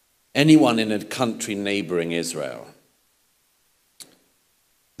anyone in a country neighboring Israel.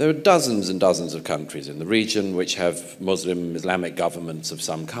 There are dozens and dozens of countries in the region which have Muslim Islamic governments of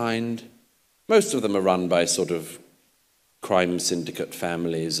some kind. Most of them are run by sort of crime syndicate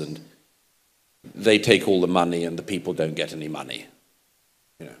families, and they take all the money and the people don't get any money.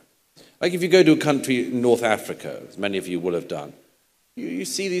 Like if you go to a country in North Africa, as many of you will have done, you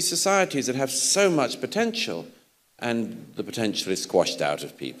see these societies that have so much potential, and the potential is squashed out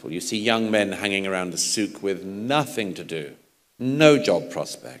of people. You see young men hanging around the souk with nothing to do, no job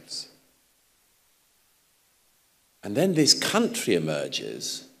prospects. And then this country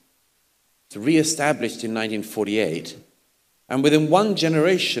emerges. It's re-established in 1948, and within one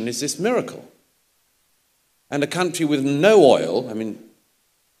generation is this miracle. And a country with no oil, and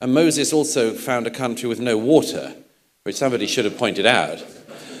Moses also found a country with no water, which somebody should have pointed out.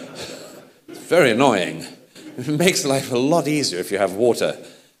 It's very annoying. It makes life a lot easier if you have water.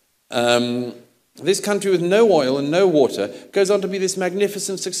 This country with no oil and no water goes on to be this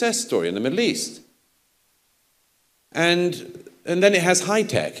magnificent success story in the Middle East. And then it has high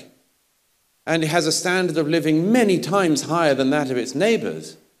tech. And it has a standard of living many times higher than that of its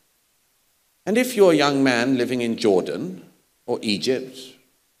neighbors. And if you're a young man living in Jordan or Egypt,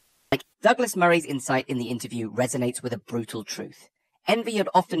 Douglas Murray's insight in the interview resonates with a brutal truth. Envy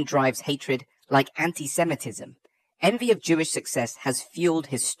often drives hatred, like anti-Semitism. Envy of Jewish success has fueled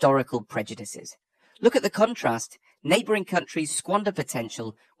historical prejudices. Look at the contrast. neighboring countries squander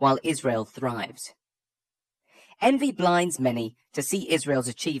potential while Israel thrives. Envy blinds many to see Israel's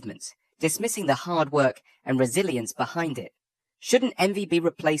achievements, dismissing the hard work and resilience behind it. Shouldn't envy be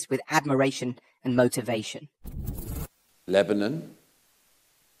replaced with admiration and motivation? Lebanon,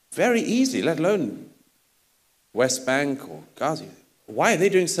 very easy, let alone West Bank or Gaza. Why are they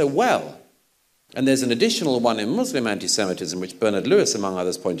doing so well? And there's an additional one in Muslim anti-Semitism, which Bernard Lewis, among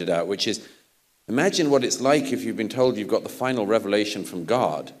others, pointed out, which is, imagine what it's like if you've been told you've got the final revelation from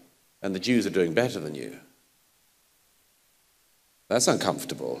God and the Jews are doing better than you. That's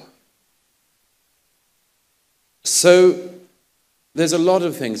uncomfortable. So there's a lot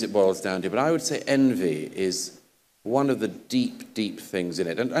of things it boils down to, but I would say envy is one of the deep, deep things in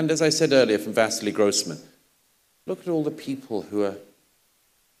it. And as I said earlier from Vasily Grossman, look at all the people who are,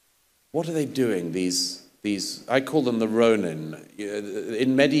 what are they doing, these I call them the Ronin.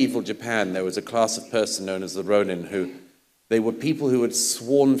 In medieval Japan, there was a class of person known as the Ronin who, they were people who had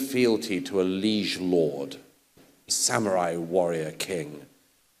sworn fealty to a liege lord, a samurai warrior king,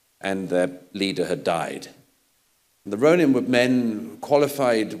 and their leader had died. The Ronin were men,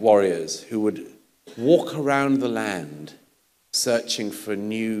 qualified warriors, who would walk around the land searching for a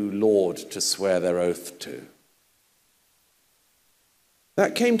new lord to swear their oath to.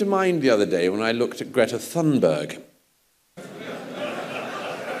 That came to mind the other day when I looked at Greta Thunberg.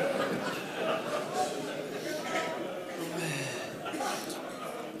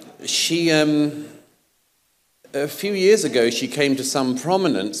 She, a few years ago, she came to some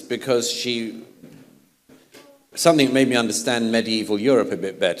prominence because something that made me understand medieval Europe a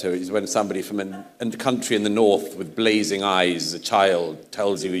bit better is when somebody from a country in the north with blazing eyes, a child,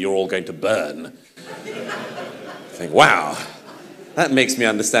 tells you you're all going to burn. I think, wow. That makes me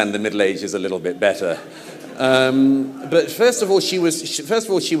understand the Middle Ages a little bit better. But first of all, she was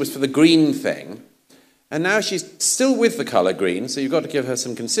for the green thing, and now she's still with the colour green, so you've got to give her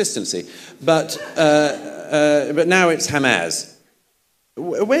some consistency. But now it's Hamas.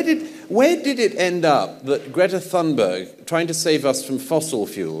 Where did it end up that Greta Thunberg, trying to save us from fossil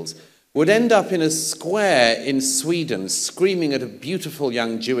fuels, would end up in a square in Sweden screaming at a beautiful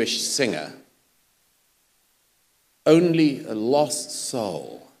young Jewish singer? Only a lost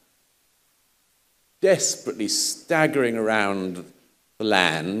soul, desperately staggering around the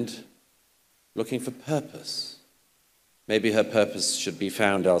land, looking for purpose. Maybe her purpose should be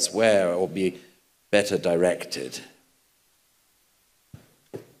found elsewhere or be better directed.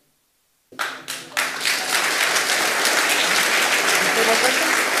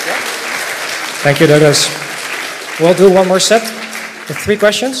 Thank you, Douglas. We'll do one more set with 3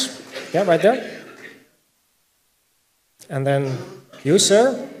 questions. Yeah, right there. And then you,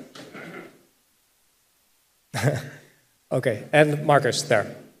 sir. Okay, and Marcus,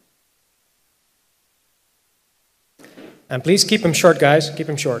 there. And please keep them short, guys. Keep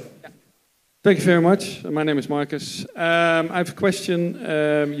them short. Thank you very much. My name is Marcus. I have a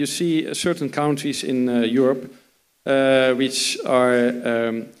question. You see certain countries in Europe which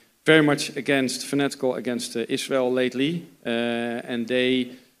are very much fanatical against Israel lately, and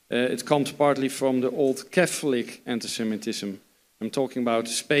it comes partly from the old Catholic anti-Semitism. I'm talking about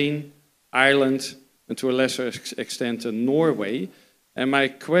Spain, Ireland, and to a lesser extent Norway. And my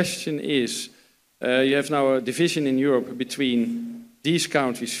question is, you have now a division in Europe between these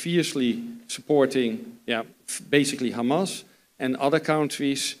countries fiercely supporting, basically Hamas, and other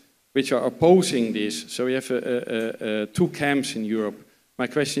countries which are opposing this. So you have 2 camps in Europe. My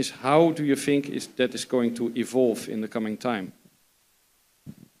question is, how do you think that is going to evolve in the coming time?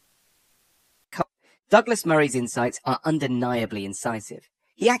 Douglas Murray's insights are undeniably incisive.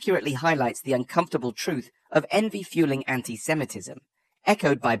 He accurately highlights the uncomfortable truth of envy-fueling anti-Semitism,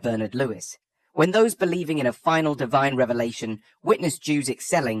 echoed by Bernard Lewis. When those believing in a final divine revelation witness Jews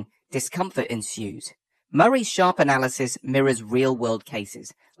excelling, discomfort ensues. Murray's sharp analysis mirrors real-world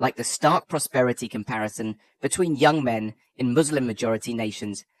cases, like the stark prosperity comparison between young men in Muslim-majority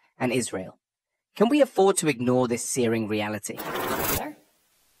nations and Israel. Can we afford to ignore this searing reality?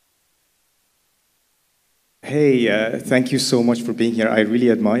 Hey, thank you so much for being here. I really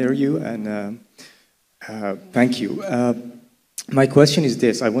admire you, and thank you. My question is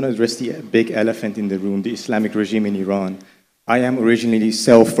this. I want to address the big elephant in the room, the Islamic regime in Iran. I am originally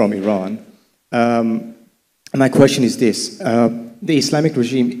from Iran. My question is this. The Islamic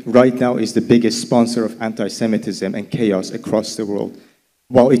regime right now is the biggest sponsor of anti-Semitism and chaos across the world,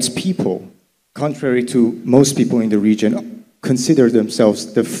 while its people, contrary to most people in the region, consider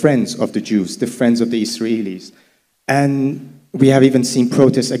themselves the friends of the Jews, the friends of the Israelis. And we have even seen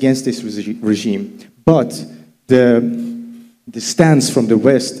protests against this regime. But the stance from the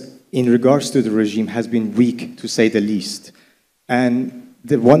West in regards to the regime has been weak, to say the least. And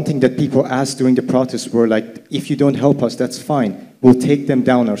the one thing that people asked during the protests were like, if you don't help us, that's fine. We'll take them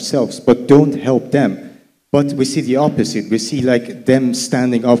down ourselves, but don't help them. But we see the opposite. We see like them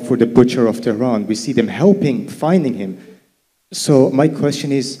standing up for the butcher of Tehran. We see them helping, finding him. So my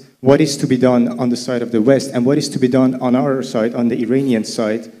question is, what is to be done on the side of the West, and what is to be done on our side, on the Iranian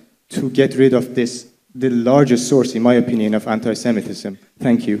side, to get rid of this, the largest source, in my opinion, of anti-Semitism?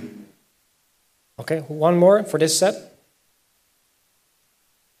 Thank you. Okay, one more for this set.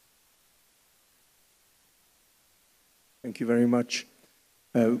 Thank you very much.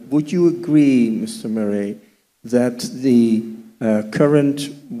 Would you agree, Mr. Murray, that the current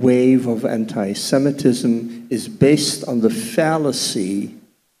wave of anti-Semitism is based on the fallacy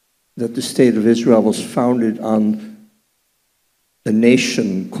that the State of Israel was founded on a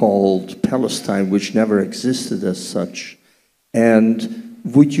nation called Palestine, which never existed as such? And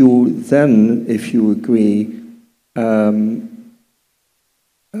would you then, if you agree,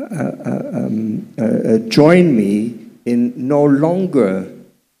 join me in no longer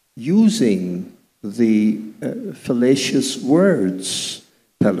using the fallacious words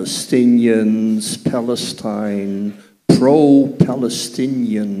Palestinians, Palestine,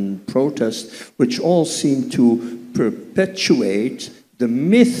 pro-Palestinian protest, which all seem to perpetuate the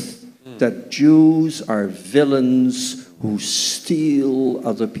myth that Jews are villains who steal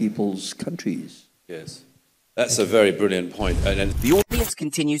other people's countries? Yes, that's a very brilliant point. And The audience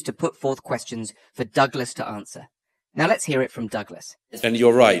continues to put forth questions for Douglas to answer. Now let's hear it from Douglas. And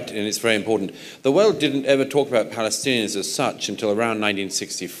you're right, and it's very important. The world didn't ever talk about Palestinians as such until around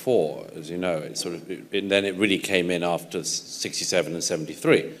 1964, as you know. It sort of, and then it really came in after 67 and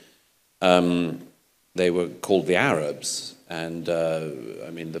 73. They were called the Arabs, and I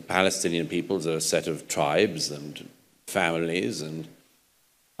mean, the Palestinian peoples are a set of tribes and families, and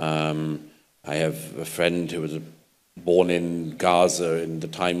I have a friend who was born in Gaza in the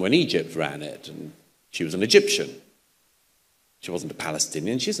time when Egypt ran it, and she was an Egyptian. She wasn't a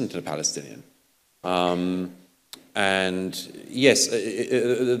Palestinian. She isn't a Palestinian. And yes,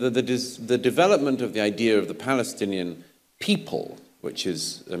 the development of the idea of the Palestinian people, which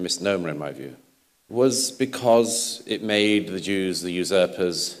is a misnomer in my view, was because it made the Jews the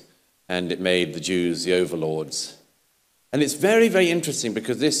usurpers and it made the Jews the overlords. And it's very, very interesting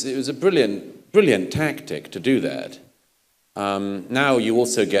because it was a brilliant, brilliant tactic to do that. Now you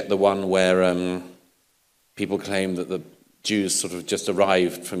also get the one where people claim that the Jews sort of just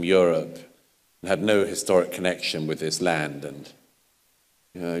arrived from Europe and had no historic connection with this land, and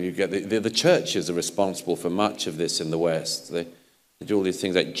you know, you get the churches are responsible for much of this in the West. They do all these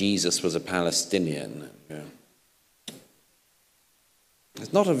things like Jesus was a Palestinian. You know.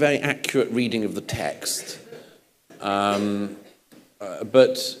 It's not a very accurate reading of the text, but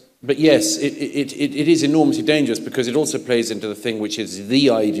yes, it is enormously dangerous because it also plays into the thing which is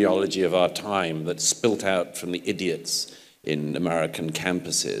the ideology of our time that's spilt out from the idiots in American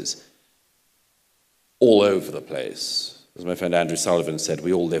campuses all over the place. As my friend Andrew Sullivan said,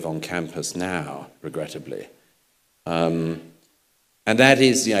 we all live on campus now, regrettably. And that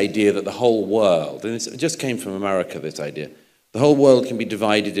is the idea that the whole world, and it just came from America, this idea, the whole world can be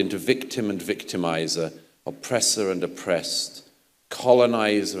divided into victim and victimizer, oppressor and oppressed,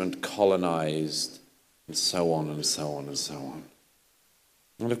 colonizer and colonized, and so on and so on and so on.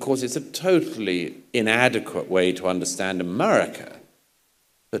 And of course, it's a totally inadequate way to understand America,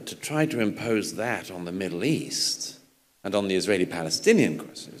 but to try to impose that on the Middle East and on the Israeli-Palestinian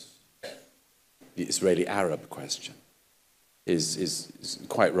question, the Israeli-Arab question, is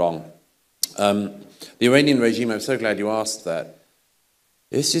quite wrong. The Iranian regime, I'm so glad you asked that.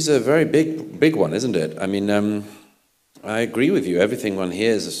 This is a very big one, isn't it? I mean, I agree with you. Everything one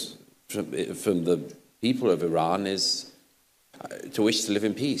hears from the people of Iran is to wish to live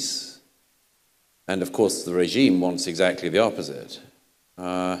in peace. And of course, the regime wants exactly the opposite.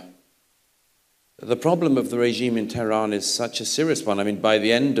 The problem of the regime in Tehran is such a serious one. I mean, by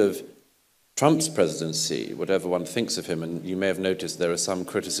the end of Trump's presidency, whatever one thinks of him, and you may have noticed there are some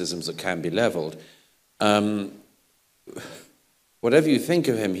criticisms that can be leveled, whatever you think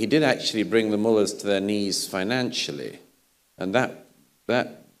of him, he did actually bring the mullahs to their knees financially. And that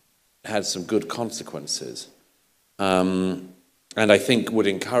had some good consequences. And I think would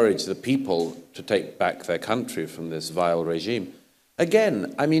encourage the people to take back their country from this vile regime.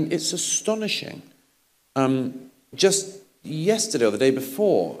 Again, I mean, it's astonishing. Just yesterday or the day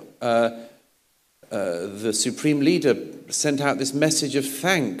before, the Supreme Leader sent out this message of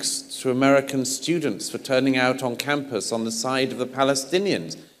thanks to American students for turning out on campus on the side of the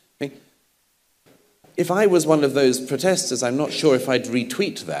Palestinians. I mean, if I was one of those protesters, I'm not sure if I'd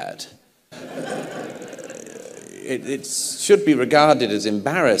retweet that. It should be regarded as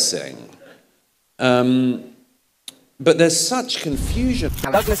embarrassing. But there's such confusion.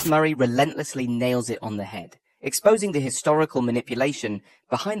 Douglas Murray relentlessly nails it on the head, exposing the historical manipulation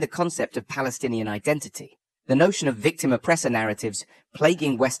behind the concept of Palestinian identity. The notion of victim-oppressor narratives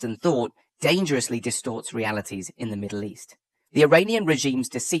plaguing Western thought dangerously distorts realities in the Middle East. The Iranian regime's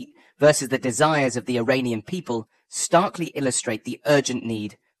deceit versus the desires of the Iranian people starkly illustrate the urgent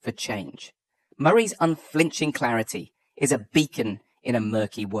need for change. Murray's unflinching clarity is a beacon in a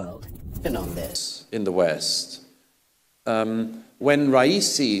murky world. On this. In the West. When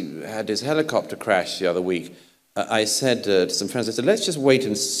Raisi had his helicopter crash the other week, I said to some friends, I said, let's just wait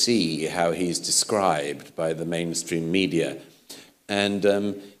and see how he's described by the mainstream media. And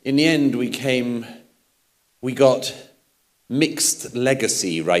in the end, we got mixed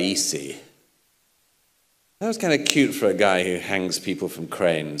legacy Raisi. That was kind of cute for a guy who hangs people from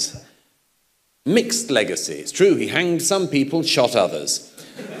cranes. Mixed legacy. It's true, he hanged some people, shot others.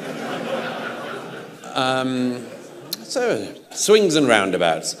 So, swings and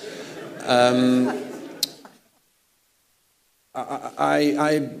roundabouts. I'm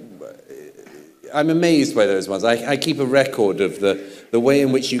amazed by those ones. I keep a record of the way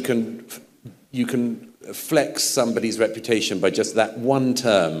in which you can flex somebody's reputation by just that one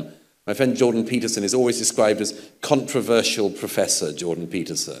term. My friend Jordan Peterson is always described as controversial Professor Jordan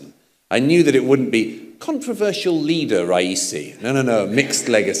Peterson. I knew that it wouldn't be controversial leader Raisi. No, mixed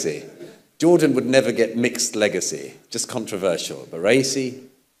legacy. Jordan would never get mixed legacy, just controversial. But Raisi,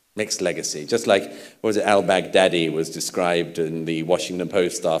 mixed legacy. Just like, what was it, al-Baghdadi was described in the Washington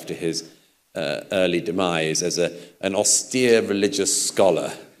Post after his early demise as an austere religious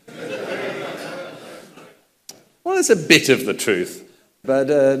scholar. Well, it's a bit of the truth, but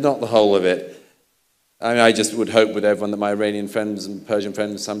not the whole of it. I mean, I just would hope with everyone that my Iranian friends and Persian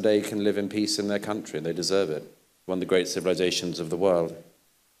friends someday can live in peace in their country. They deserve it. One of the great civilizations of the world.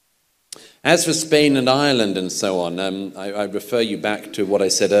 As for Spain and Ireland and so on, I refer you back to what I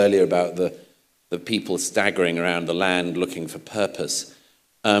said earlier about the people staggering around the land looking for purpose.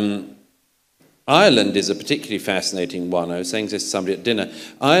 Ireland is a particularly fascinating one. I was saying this to somebody at dinner.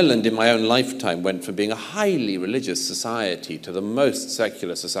 Ireland, in my own lifetime, went from being a highly religious society to the most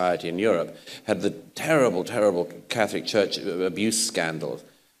secular society in Europe, had the terrible, terrible Catholic Church abuse scandals.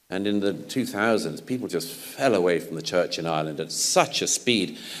 And in the 2000s, people just fell away from the church in Ireland at such a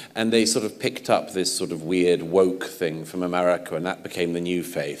speed. And they sort of picked up this sort of weird woke thing from America, and that became the new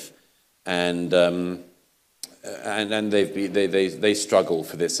faith. And they struggle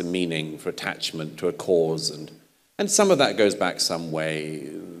for this meaning, for attachment to a cause. And some of that goes back some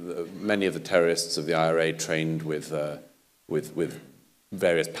way. Many of the terrorists of the IRA trained with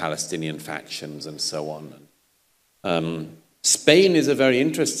various Palestinian factions and so on. Spain is a very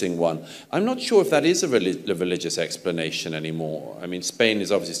interesting one. I'm not sure if that is a religious explanation anymore. I mean, Spain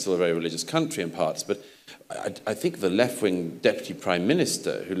is obviously still a very religious country in parts, but I think the left-wing deputy prime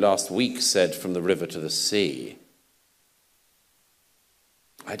minister, who last week said from the river to the sea,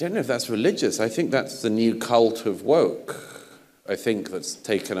 I don't know if that's religious. I think that's the new cult of woke, I think, that's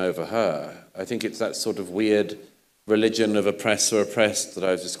taken over her. I think it's that sort of weird religion of oppressor-oppressed that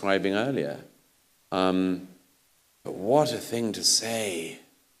I was describing earlier. But what a thing to say.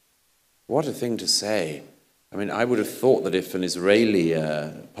 What a thing to say. I mean, I would have thought that if an Israeli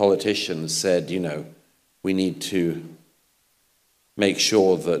politician said, you know, we need to make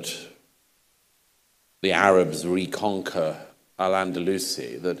sure that the Arabs reconquer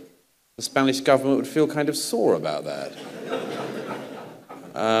Al-Andalusi, that the Spanish government would feel kind of sore about that.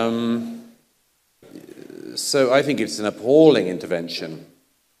 So I think it's an appalling intervention.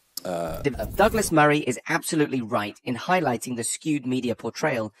 Douglas Murray is absolutely right in highlighting the skewed media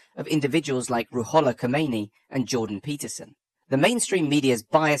portrayal of individuals like Ruhollah Khomeini and Jordan Peterson. The mainstream media's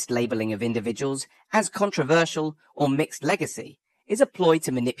biased labeling of individuals as controversial or mixed legacy is a ploy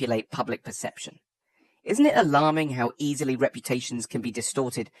to manipulate public perception. Isn't it alarming how easily reputations can be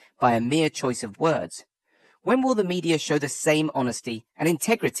distorted by a mere choice of words? When will the media show the same honesty and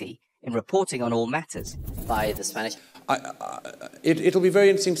integrity in reporting on all matters? By the Spanish... It'll be very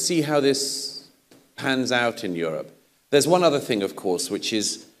interesting to see how this pans out in Europe. There's one other thing, of course, which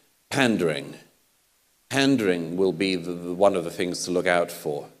is pandering. Pandering will be one of the things to look out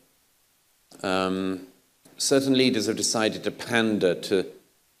for. Certain leaders have decided to pander to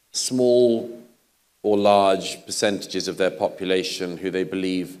small or large percentages of their population who they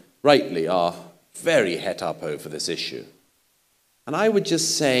believe, rightly, are very het up over this issue. And I would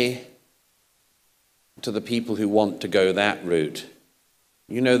just say to the people who want to go that route,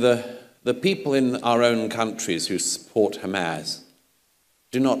 you know, the the people in our own countries who support Hamas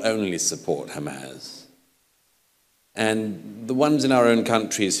do not only support Hamas. And the ones in our own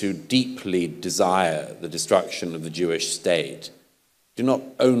countries who deeply desire the destruction of the Jewish state do not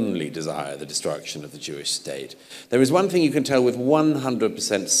only desire the destruction of the Jewish state. There is one thing you can tell with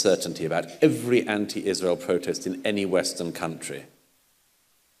 100% certainty about every anti-Israel protest in any Western country.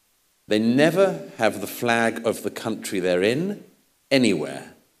 They never have the flag of the country they're in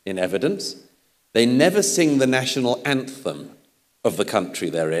anywhere in evidence. They never sing the national anthem of the country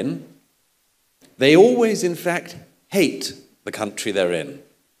they're in. They always, in fact, hate the country they're in.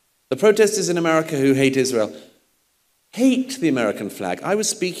 The protesters in America who hate Israel hate the American flag. I was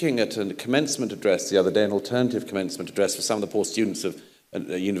speaking at a commencement address the other day, an alternative commencement address for some of the poor students of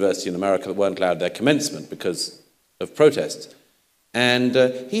a university in America that weren't allowed their commencement because of protests. And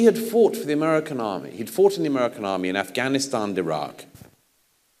he had fought for the American army. He'd fought in the American army in Afghanistan and Iraq.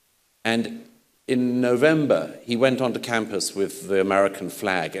 And in November, he went onto campus with the American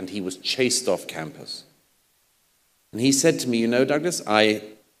flag and he was chased off campus. And he said to me, you know, Douglas, I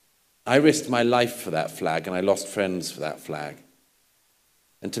risked my life for that flag and I lost friends for that flag.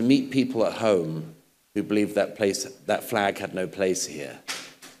 And to meet people at home who believed that flag had no place here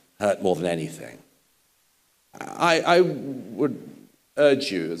hurt more than anything. I would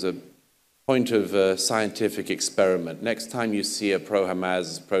urge you, as a point of scientific experiment, next time you see a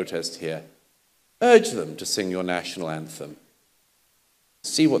pro-Hamas protest here, urge them to sing your national anthem.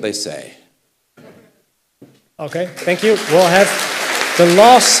 See what they say. Okay, thank you. We'll have the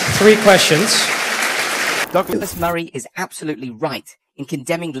last three questions. Douglas Murray is absolutely right in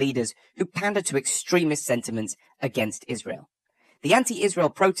condemning leaders who pander to extremist sentiments against Israel. The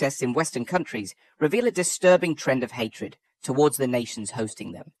anti-Israel protests in Western countries reveal a disturbing trend of hatred towards the nations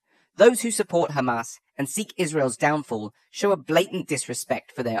hosting them. Those who support Hamas and seek Israel's downfall show a blatant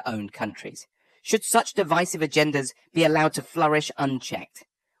disrespect for their own countries. Should such divisive agendas be allowed to flourish unchecked?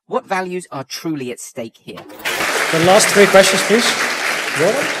 What values are truly at stake here? The last three questions, please.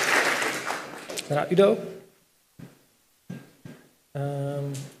 Jordan? Daarna Udo.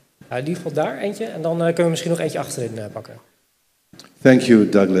 In ieder geval daar eentje. En dan kunnen we misschien nog eentje achterin pakken. Thank you,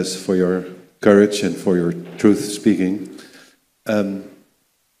 Douglas, for your courage and for your truth speaking.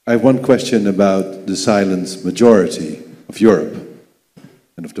 I have one question about the silent majority of Europe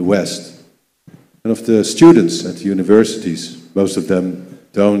and of the West and of the students at the universities. Most of them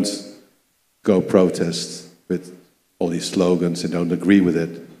don't go protest with all these slogans and don't agree with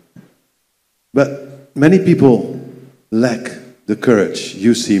it. But many people lack the courage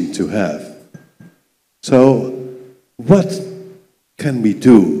you seem to have. So what can we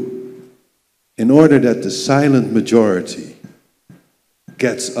do in order that the silent majority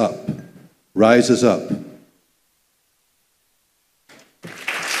gets up, rises up?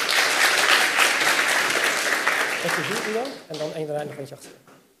 En dan één daarna nog eentje achter.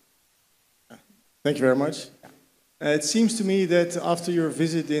 Thank you very much. It seems to me that after your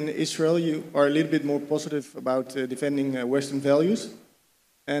visit in Israel, you are a little bit more positive about defending Western values.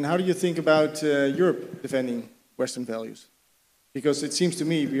 And how do you think about Europe defending Western values? Because it seems to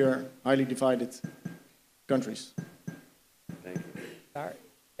me we are highly divided countries. Thank you. Daar,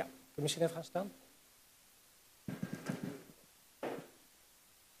 ja, kun je misschien even gaan staan?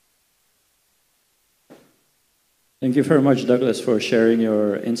 Thank you very much, Douglas, for sharing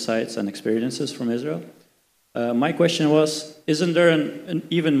your insights and experiences from Israel. My question was, isn't there an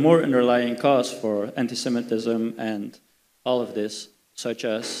even more underlying cause for anti-Semitism and all of this, such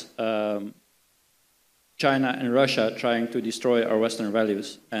as China and Russia trying to destroy our Western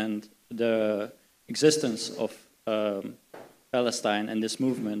values and the existence of Palestine and this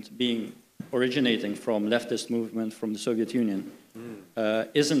movement being originating from leftist movement from the Soviet Union?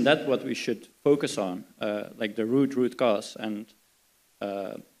 Isn't that what we should focus on, like the root cause? And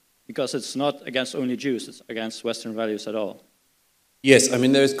because it's not against only Jews, it's against Western values at all. Yes, I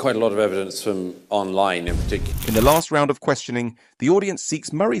mean, there is quite a lot of evidence from online in particular. In the last round of questioning, the audience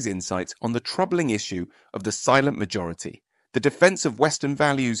seeks Murray's insights on the troubling issue of the silent majority, the defense of Western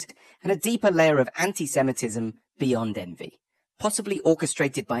values, and a deeper layer of anti-Semitism beyond envy, possibly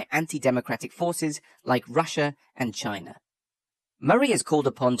orchestrated by anti-democratic forces like Russia and China. Murray is called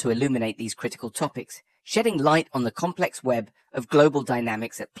upon to illuminate these critical topics, shedding light on the complex web of global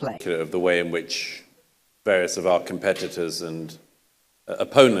dynamics at play. Of the way in which various of our competitors and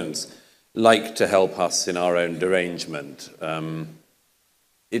opponents like to help us in our own derangement.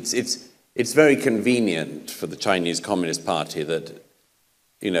 It's very convenient for the Chinese Communist Party that,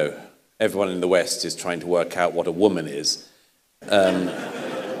 you know, everyone in the West is trying to work out what a woman is.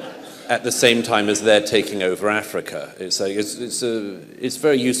 at the same time as they're taking over Africa. It's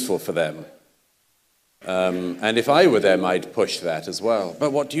very useful for them. And if I were them, I'd push that as well.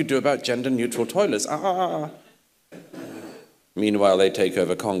 But what do you do about gender-neutral toilets? Meanwhile, they take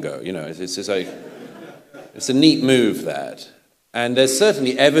over Congo. You know, it's a neat move, that. And there's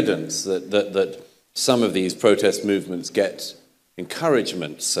certainly evidence that some of these protest movements get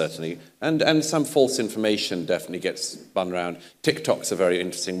encouragement, certainly, and some false information definitely gets spun around. TikTok's a very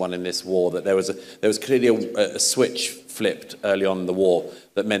interesting one in this war, that there was clearly a switch flipped early on in the war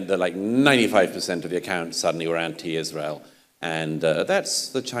that meant that like 95% of the accounts suddenly were anti-Israel. And that's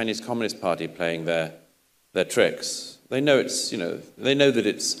the Chinese Communist Party playing their tricks. They know they know that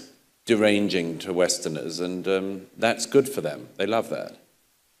it's deranging to Westerners, and that's good for them. They love that.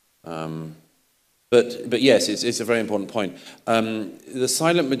 But yes, it's a very important point. The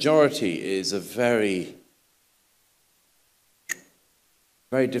silent majority is a very,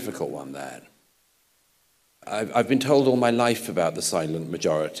 very difficult one, that. I've been told all my life about the silent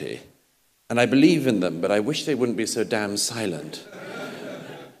majority, and I believe in them, but I wish they wouldn't be so damn silent.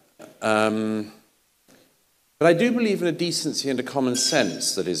 But I do believe in a decency and a common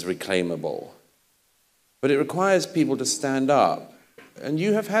sense that is reclaimable. But it requires people to stand up. And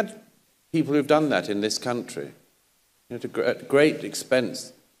you have had people who've done that in this country, at great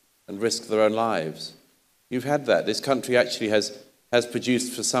expense and risk their own lives. You've had that. This country actually has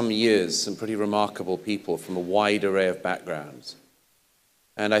produced for some years some pretty remarkable people from a wide array of backgrounds.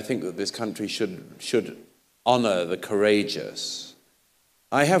 And I think that this country should honor the courageous.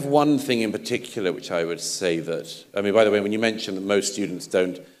 I have one thing in particular which I would say that, I mean, by the way, when you mention that most students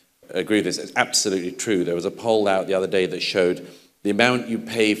don't agree with this, it's absolutely true. There was a poll out the other day that showed the amount you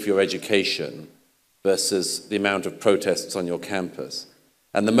pay for your education versus the amount of protests on your campus.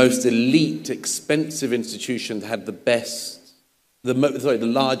 And the most elite, expensive institutions had the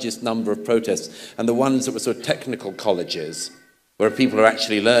largest number of protests. And the ones that were sort of technical colleges, where people are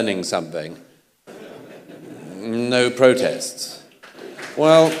actually learning something, no protests.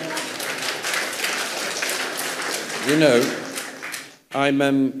 Well, you know,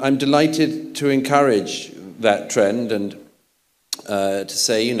 I'm delighted to encourage that trend and to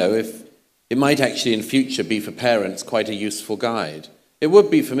say, you know, if it might actually in future be for parents quite a useful guide. It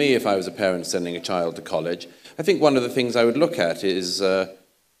would be for me if I was a parent sending a child to college. I think one of the things I would look at is, are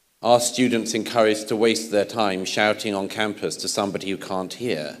students encouraged to waste their time shouting on campus to somebody who can't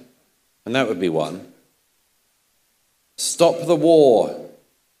hear? And that would be one. Stop the war.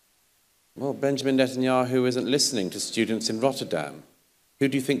 Well, Benjamin Netanyahu isn't listening to students in Rotterdam. Who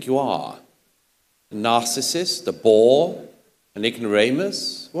do you think you are? A narcissist? A bore? An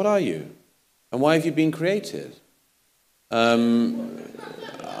ignoramus? What are you? And why have you been created? Not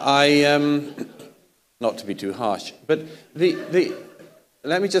to be too harsh, but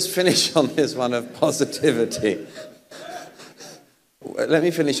let me just finish on this one of positivity. Let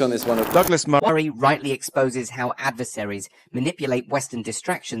me finish on this one of Douglas Murray rightly exposes how adversaries manipulate Western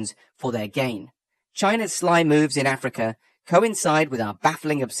distractions for their gain. China's sly moves in Africa coincide with our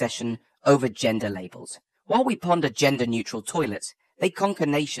baffling obsession over gender labels. While we ponder gender-neutral toilets, they conquer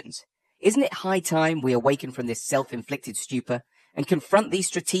nations. Isn't it high time we awaken from this self-inflicted stupor and confront these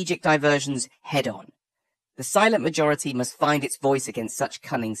strategic diversions head-on? The silent majority must find its voice against such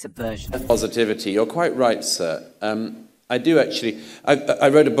cunning subversion. Positivity. You're quite right, sir. I do actually. I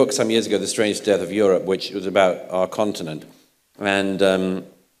wrote a book some years ago, The Strange Death of Europe, which was about our continent. And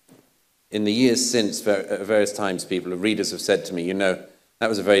in the years since, at various times, readers have said to me, you know, that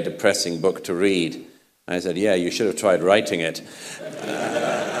was a very depressing book to read. And I said, yeah, you should have tried writing it.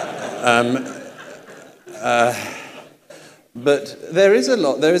 But there is a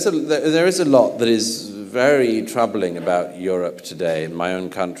lot. There is a lot that is very troubling about Europe today, my own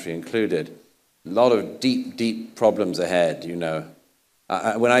country included. A lot of deep, deep problems ahead, you know.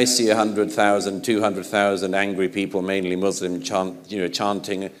 When I see 100,000, 200,000 angry people, mainly Muslim,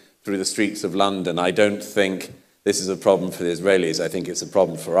 chanting through the streets of London, I don't think this is a problem for the Israelis. I think it's a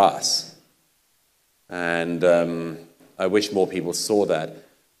problem for us. And I wish more people saw that.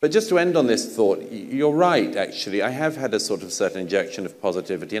 But just to end on this thought, you're right, actually. I have had a sort of certain injection of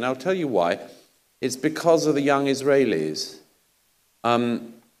positivity, and I'll tell you why. It's because of the young Israelis.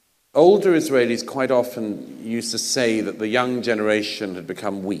 Older Israelis quite often used to say that the young generation had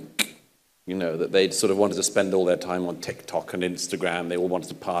become weak, you know, that they'd sort of wanted to spend all their time on TikTok and Instagram. They all wanted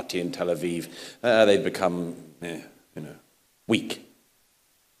to party in Tel Aviv. They'd become, weak.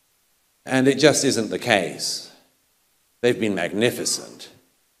 And it just isn't the case. They've been magnificent.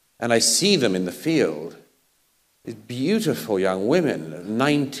 And I see them in the field. These beautiful young women,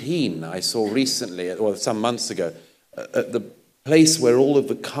 19, I saw recently, or some months ago, at the place where all of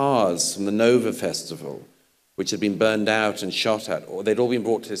the cars from the Nova Festival, which had been burned out and shot at, or they'd all been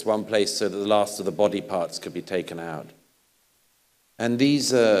brought to this one place so that the last of the body parts could be taken out. And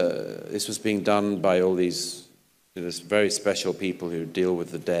this was being done by all these very special people who deal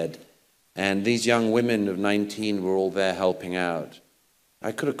with the dead. And these young women of 19 were all there helping out.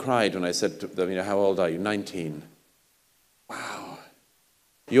 I could have cried when I said to them, how old are you? 19. Wow.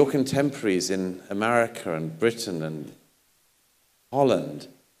 Your contemporaries in America and Britain and Holland,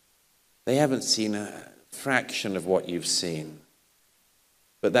 they haven't seen a fraction of what you've seen.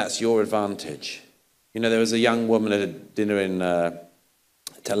 But that's your advantage. There was a young woman at a dinner in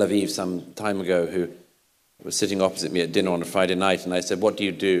Tel Aviv some time ago who was sitting opposite me at dinner on a Friday night, and I said, "What do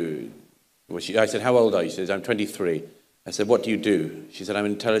you do?" I said, "How old are you?" She said, "I'm 23. I said, "What do you do?" She said, "I'm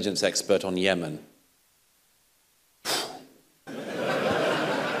an intelligence expert on Yemen."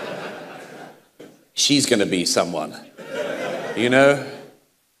 She's going to be someone,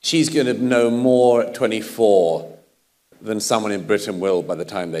 She's going to know more at 24 than someone in Britain will by the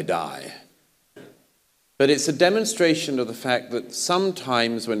time they die. But it's a demonstration of the fact that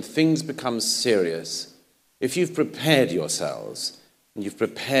sometimes when things become serious, if you've prepared yourselves, and you've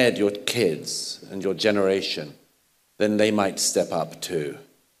prepared your kids and your generation, then they might step up too.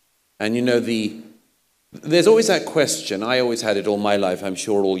 And there's always that question, I always had it all my life, I'm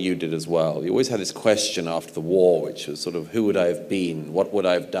sure all you did as well. You always had this question after the war, which was sort of, who would I have been? What would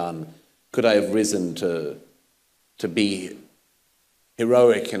I have done? Could I have risen to be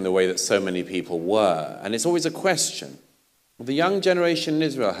heroic in the way that so many people were? And it's always a question. Well, the young generation in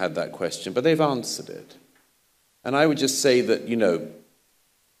Israel had that question, but they've answered it. And I would just say that,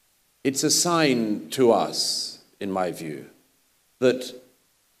 it's a sign to us, in my view, that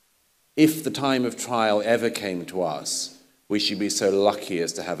if the time of trial ever came to us, we should be so lucky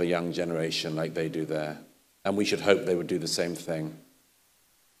as to have a young generation like they do there. And we should hope they would do the same thing.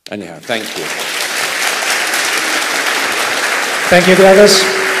 Anyhow, thank you. Thank you, Douglas.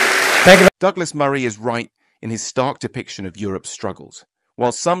 Douglas Murray is right in his stark depiction of Europe's struggles.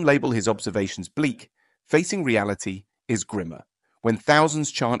 While some label his observations bleak, facing reality is grimmer. When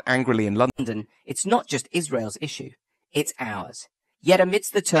thousands chant angrily in London, it's not just Israel's issue, it's ours. Yet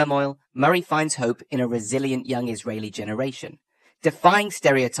amidst the turmoil, Murray finds hope in a resilient young Israeli generation, defying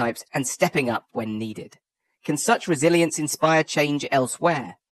stereotypes and stepping up when needed. Can such resilience inspire change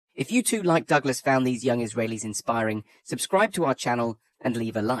elsewhere? If you too, like Douglas, found these young Israelis inspiring, subscribe to our channel and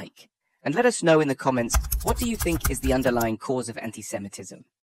leave a like. And let us know in the comments, what do you think is the underlying cause of anti-Semitism?